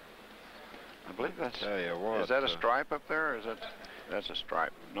 I believe that's. Tell you what, is that a stripe up there, or is that? That's a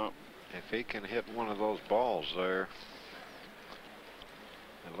stripe. No. If he can hit one of those balls there,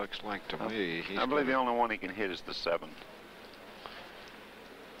 It looks like to me. I believe the only one he can hit is the 7.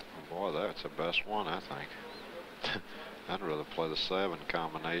 Oh boy, that's the best one, I think. I'd rather play the 7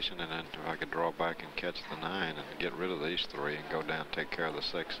 combination, and then if I could draw back and catch the 9 and get rid of these 3 and go down and take care of the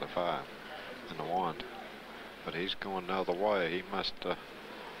 6, the 5, and the 1. But he's going the other way. He must...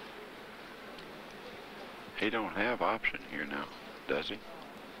 He don't have option here now, does he?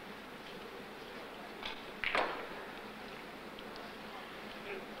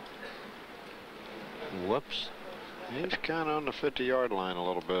 Whoops. He's kind of on the 50-yard line a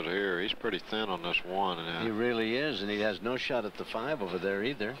little bit here. He's pretty thin on this 1. He really is, and he has no shot at the 5 over there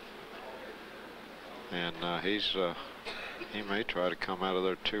either. And he may try to come out of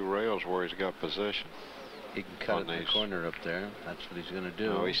there 2 rails where he's got position. He can cut it in the corner up there. That's what he's going to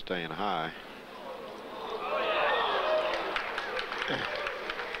do. Oh, he's staying high.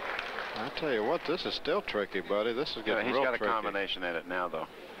 I tell you what, this is still tricky, buddy. This is getting real tricky. He's got a combination at it now, though.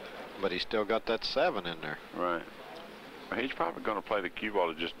 But he's still got that 7 in there. Right. Well, he's probably going to play the cue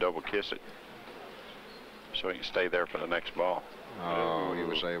ball to just double kiss it, so he can stay there for the next ball. Oh, he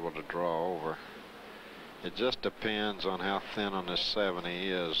was able to draw over. It just depends on how thin on this 7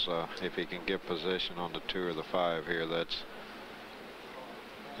 he is. If he can get position on the 2 or the 5 here, that's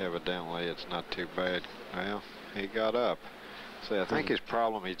evidently it's not too bad. Well, he got up. See, I think his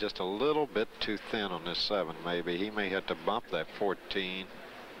problem, he's just a little bit too thin on this 7, maybe. He may have to bump that 14.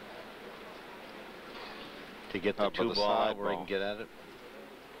 To get the 2 ball where he can get at it?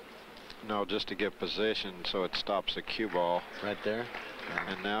 No, just to get position so it stops the cue ball. Right there?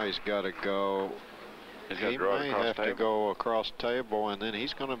 Yeah. And now he's got to go. He may have to go across table, and then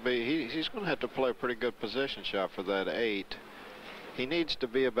he's going to be, he's going to have to play a pretty good position shot for that 8. He needs to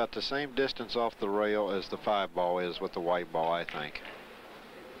be about the same distance off the rail as the 5 ball is with the white ball, I think.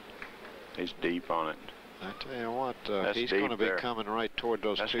 He's deep on it. I tell you what, he's going to be coming right toward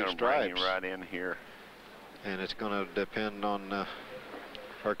those 2 stripes. That's going to bring him right in here. And it's going to depend on,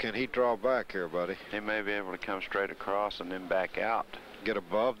 or can he draw back here, buddy? He may be able to come straight across and then back out. Get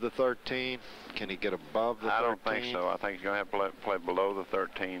above the 13? Can he get above the 13? I don't think so. I think he's going to have to play below the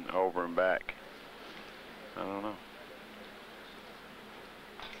 13, over and back. I don't know.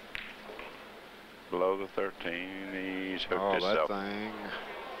 Below the 13, he's hooked himself. Oh, that thing.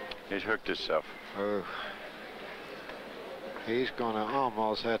 He's hooked himself. Oh. He's going to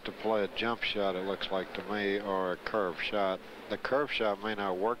almost have to play a jump shot, it looks like to me, or a curve shot. The curve shot may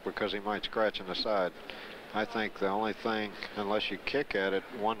not work because he might scratch in the side. I think the only thing, unless you kick at it,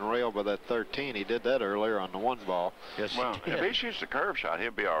 1 rail by that 13, he did that earlier on the 1 ball. Yes, well, if he shoots the curve shot,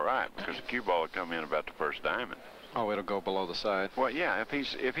 he'll be all right because the cue ball will come in about the first diamond. Oh, it'll go below the side. Well, yeah, if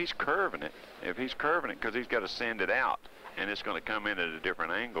he's curving it, because he's got to send it out, and it's going to come in at a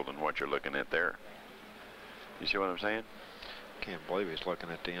different angle than what you're looking at there. You see what I'm saying? Can't believe he's looking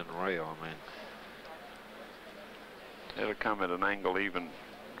at the end rail. I mean, it'll come at an angle even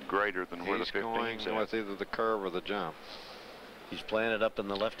greater than where the 15's at. He's going with either the curve or the jump. He's playing it up in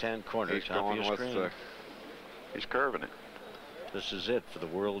the left-hand corner. He's going with the. He's curving it. This is it for the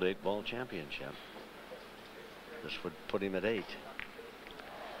World 8-Ball Championship. This would put him at 8.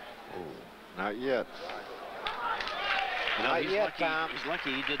 Oh, not yet. You know, he's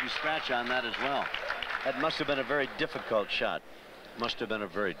lucky he didn't scratch on that as well. That must have been a very difficult shot. Must have been a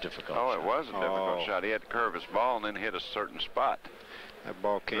very difficult shot. Oh, it was a difficult shot. He had to curve his ball and then hit a certain spot. That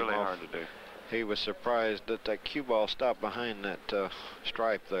ball came really off. Hard to do. He was surprised that that cue ball stopped behind that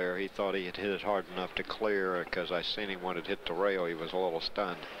stripe there. He thought he had hit it hard enough to clear because I seen him when it hit the rail. He was a little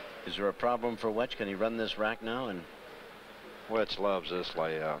stunned. Is there a problem for Wetch? Can he run this rack now? And Wetch loves this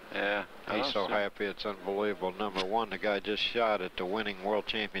layout. Yeah. He's so happy it's unbelievable. Number 1, the guy just shot at the winning World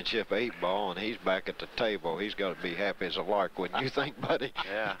Championship 8-ball, and he's back at the table. He's got to be happy as a lark, wouldn't you think, buddy?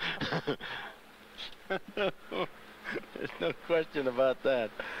 Yeah. There's no question about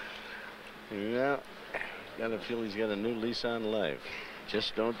that. Yeah. Got to feel he's got a new lease on life.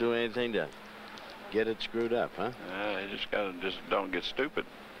 Just don't do anything to get it screwed up, huh? Yeah, he just don't get stupid.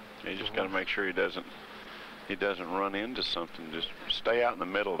 He just got to make sure he doesn't run into something. Just stay out in the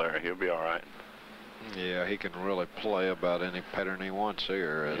middle there. He'll be all right. Yeah, he can really play about any pattern he wants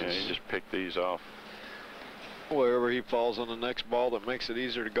here. Yeah, he just pick these off. Wherever he falls on the next ball that makes it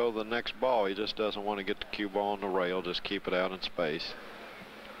easier to go to the next ball. He just doesn't want to get the cue ball on the rail. Just keep it out in space.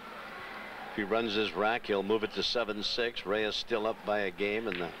 If he runs his rack, he'll move it to 7-6. Reyes still up by a game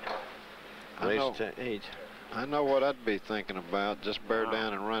in the race to 8. I know what I'd be thinking about. Just bear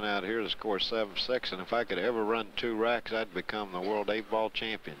down and run out here to score 7-6. And if I could ever run 2 racks, I'd become the World 8-Ball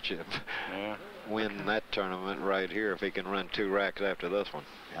Championship. Yeah. Win that tournament right here if he can run 2 racks after this one.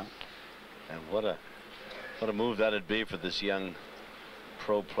 Yeah. And what a move that'd be for this young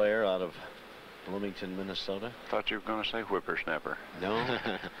pro player out of Bloomington, Minnesota. Thought you were going to say whippersnapper. No,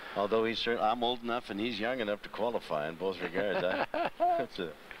 although I'm old enough and he's young enough to qualify in both regards. That's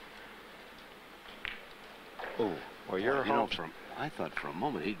it. Oh, well, you're home. I thought for a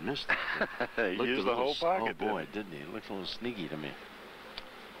moment he'd missed it. He used the whole pocket. Oh boy, didn't he? It looked a little sneaky to me.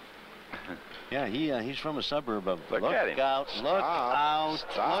 Yeah, he's from a suburb of. Look at him. Out! Look out!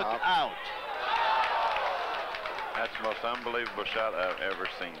 Stop. Look out! That's the most unbelievable shot I've ever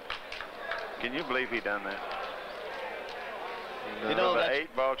seen. Can you believe he done that? You know, the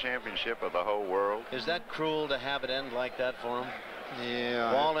 8-ball championship of the whole world. Is that cruel to have it end like that for him?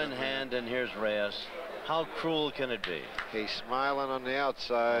 Yeah. Ball in hand, and here's Reyes. How cruel can it be? He's smiling on the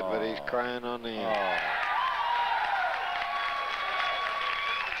outside, but he's crying on the end.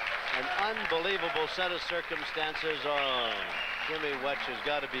 An unbelievable set of circumstances. Oh, Jimmy Wetch has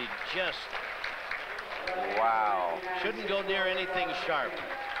got to be just... Wow. Shouldn't go near anything sharp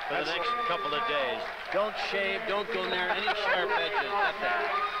for the next couple of days. Don't shave, don't go near any sharp edges.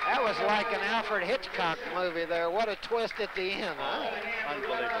 That was like an Alfred Hitchcock movie there. What a twist at the end, huh?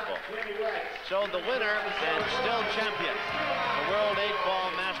 Unbelievable. So the winner and still champion, the World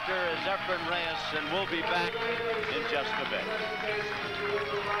 8-ball master is Efren Reyes, and we'll be back in just a bit.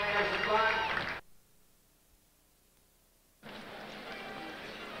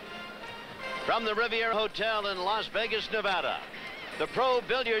 From the Riviera Hotel in Las Vegas, Nevada, the Pro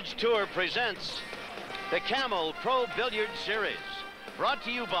Billiards Tour presents the Camel Pro Billiards Series, brought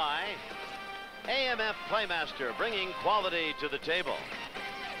to you by AMF Playmaster, bringing quality to the table,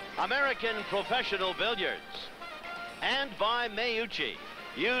 American Professional Billiards, and by Mayuchi,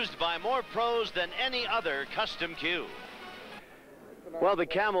 used by more pros than any other custom cue. Well, the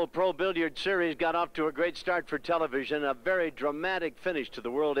Camel Pro Billiard Series got off to a great start for television, a very dramatic finish to the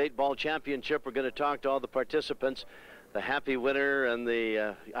World 8-Ball Championship. We're going to talk to all the participants, the happy winner and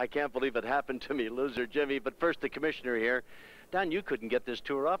the, I can't believe it happened to me, loser Jimmy. But first, the commissioner here. Don, you couldn't get this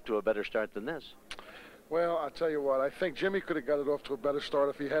tour off to a better start than this. Well, I'll tell you what, I think Jimmy could have got it off to a better start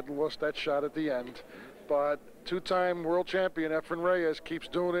if he hadn't lost that shot at the end. But two-time world champion Efren Reyes keeps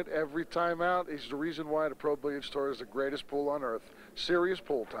doing it every time out. He's the reason why the Pro Billiards Tour is the greatest pool on earth. Serious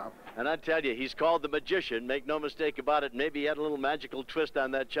pool, Tom. And I tell you, he's called the magician. Make no mistake about it. Maybe he had a little magical twist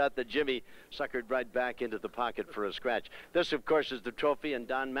on that shot that Jimmy suckered right back into the pocket for a scratch. This, of course, is the trophy, and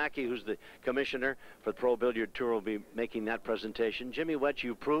Don Mackey, who's the commissioner for the Pro Billiard Tour, will be making that presentation. Jimmy Wetch,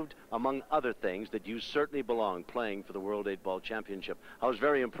 you proved, among other things, that you certainly belong playing for the World 8-Ball Championship. I was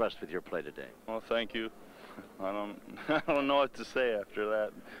very impressed with your play today. Well, thank you. I don't know what to say after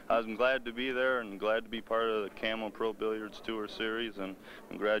that. I'm glad to be there and glad to be part of the Camel Pro Billiards Tour Series, and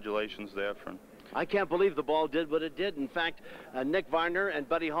congratulations to Efren. I can't believe the ball did what it did. In fact, Nick Varner and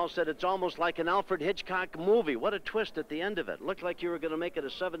Buddy Hall said it's almost like an Alfred Hitchcock movie. What a twist at the end of it. Looked like you were going to make it a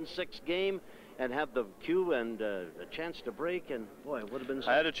 7-6 game and have the cue and a chance to break, and boy, it would have been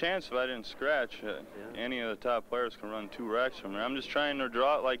something. I had a chance if I didn't scratch. Any of the top players can run 2 racks from there. I'm just trying to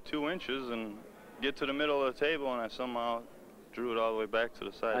draw it like 2 inches and get to the middle of the table, and I somehow drew it all the way back to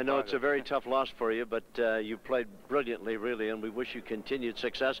the side. I know it's a very tough loss for you, but you played brilliantly, really, and we wish you continued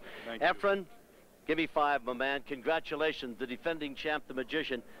success. Thank you. Efren, give me 5, my man. Congratulations, the defending champ, the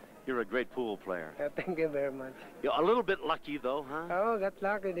magician. You're a great pool player. Thank you very much. You're a little bit lucky, though, huh? Oh, got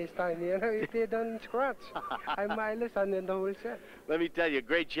lucky this time. You know, if you don't scratch, I'm minus on the whole set. Let me tell you,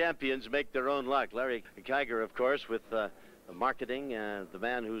 great champions make their own luck. Larry Kiger, of course, with marketing, the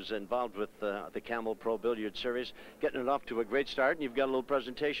man who's involved with the Camel Pro Billiard Series, getting it off to a great start, and you've got a little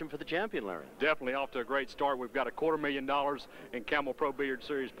presentation for the champion, Larry. Definitely off to a great start. We've got $250,000 in Camel Pro Billiard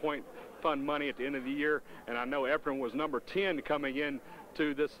Series point fund money at the end of the year, and I know Efren was number 10 coming in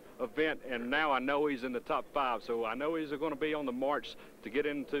to this event, and now I know he's in the top 5, so I know he's going to be on the march to get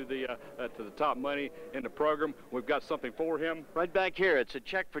into the to the top money in the program. We've got something for him. Right back here, it's a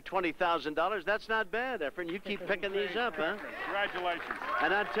check for $20,000. That's not bad, Efren. You keep picking these up, huh? Congratulations.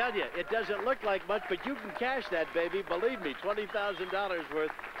 And I tell you, it doesn't look like much, but you can cash that, baby. Believe me, $20,000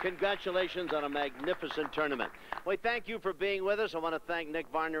 worth. Congratulations on a magnificent tournament. We thank you for being with us. I want to thank Nick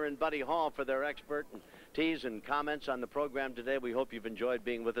Varner and Buddy Hall for their expertise and comments on the program today. We hope you've enjoyed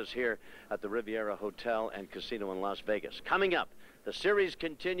being with us here at the Riviera Hotel and Casino in Las Vegas. Coming up, the series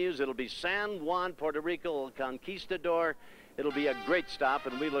continues. It'll be San Juan, Puerto Rico, El Conquistador. It'll be a great stop,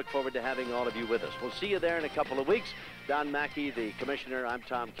 and we look forward to having all of you with us. We'll see you there in a couple of weeks. Don Mackey, the commissioner, I'm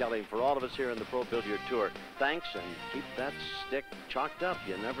Tom Kelly. For all of us here in the Pro Billiard Tour, thanks, and keep that stick chalked up.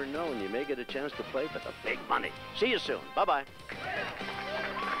 You never know, and you may get a chance to play for the big money. See you soon. Bye-bye.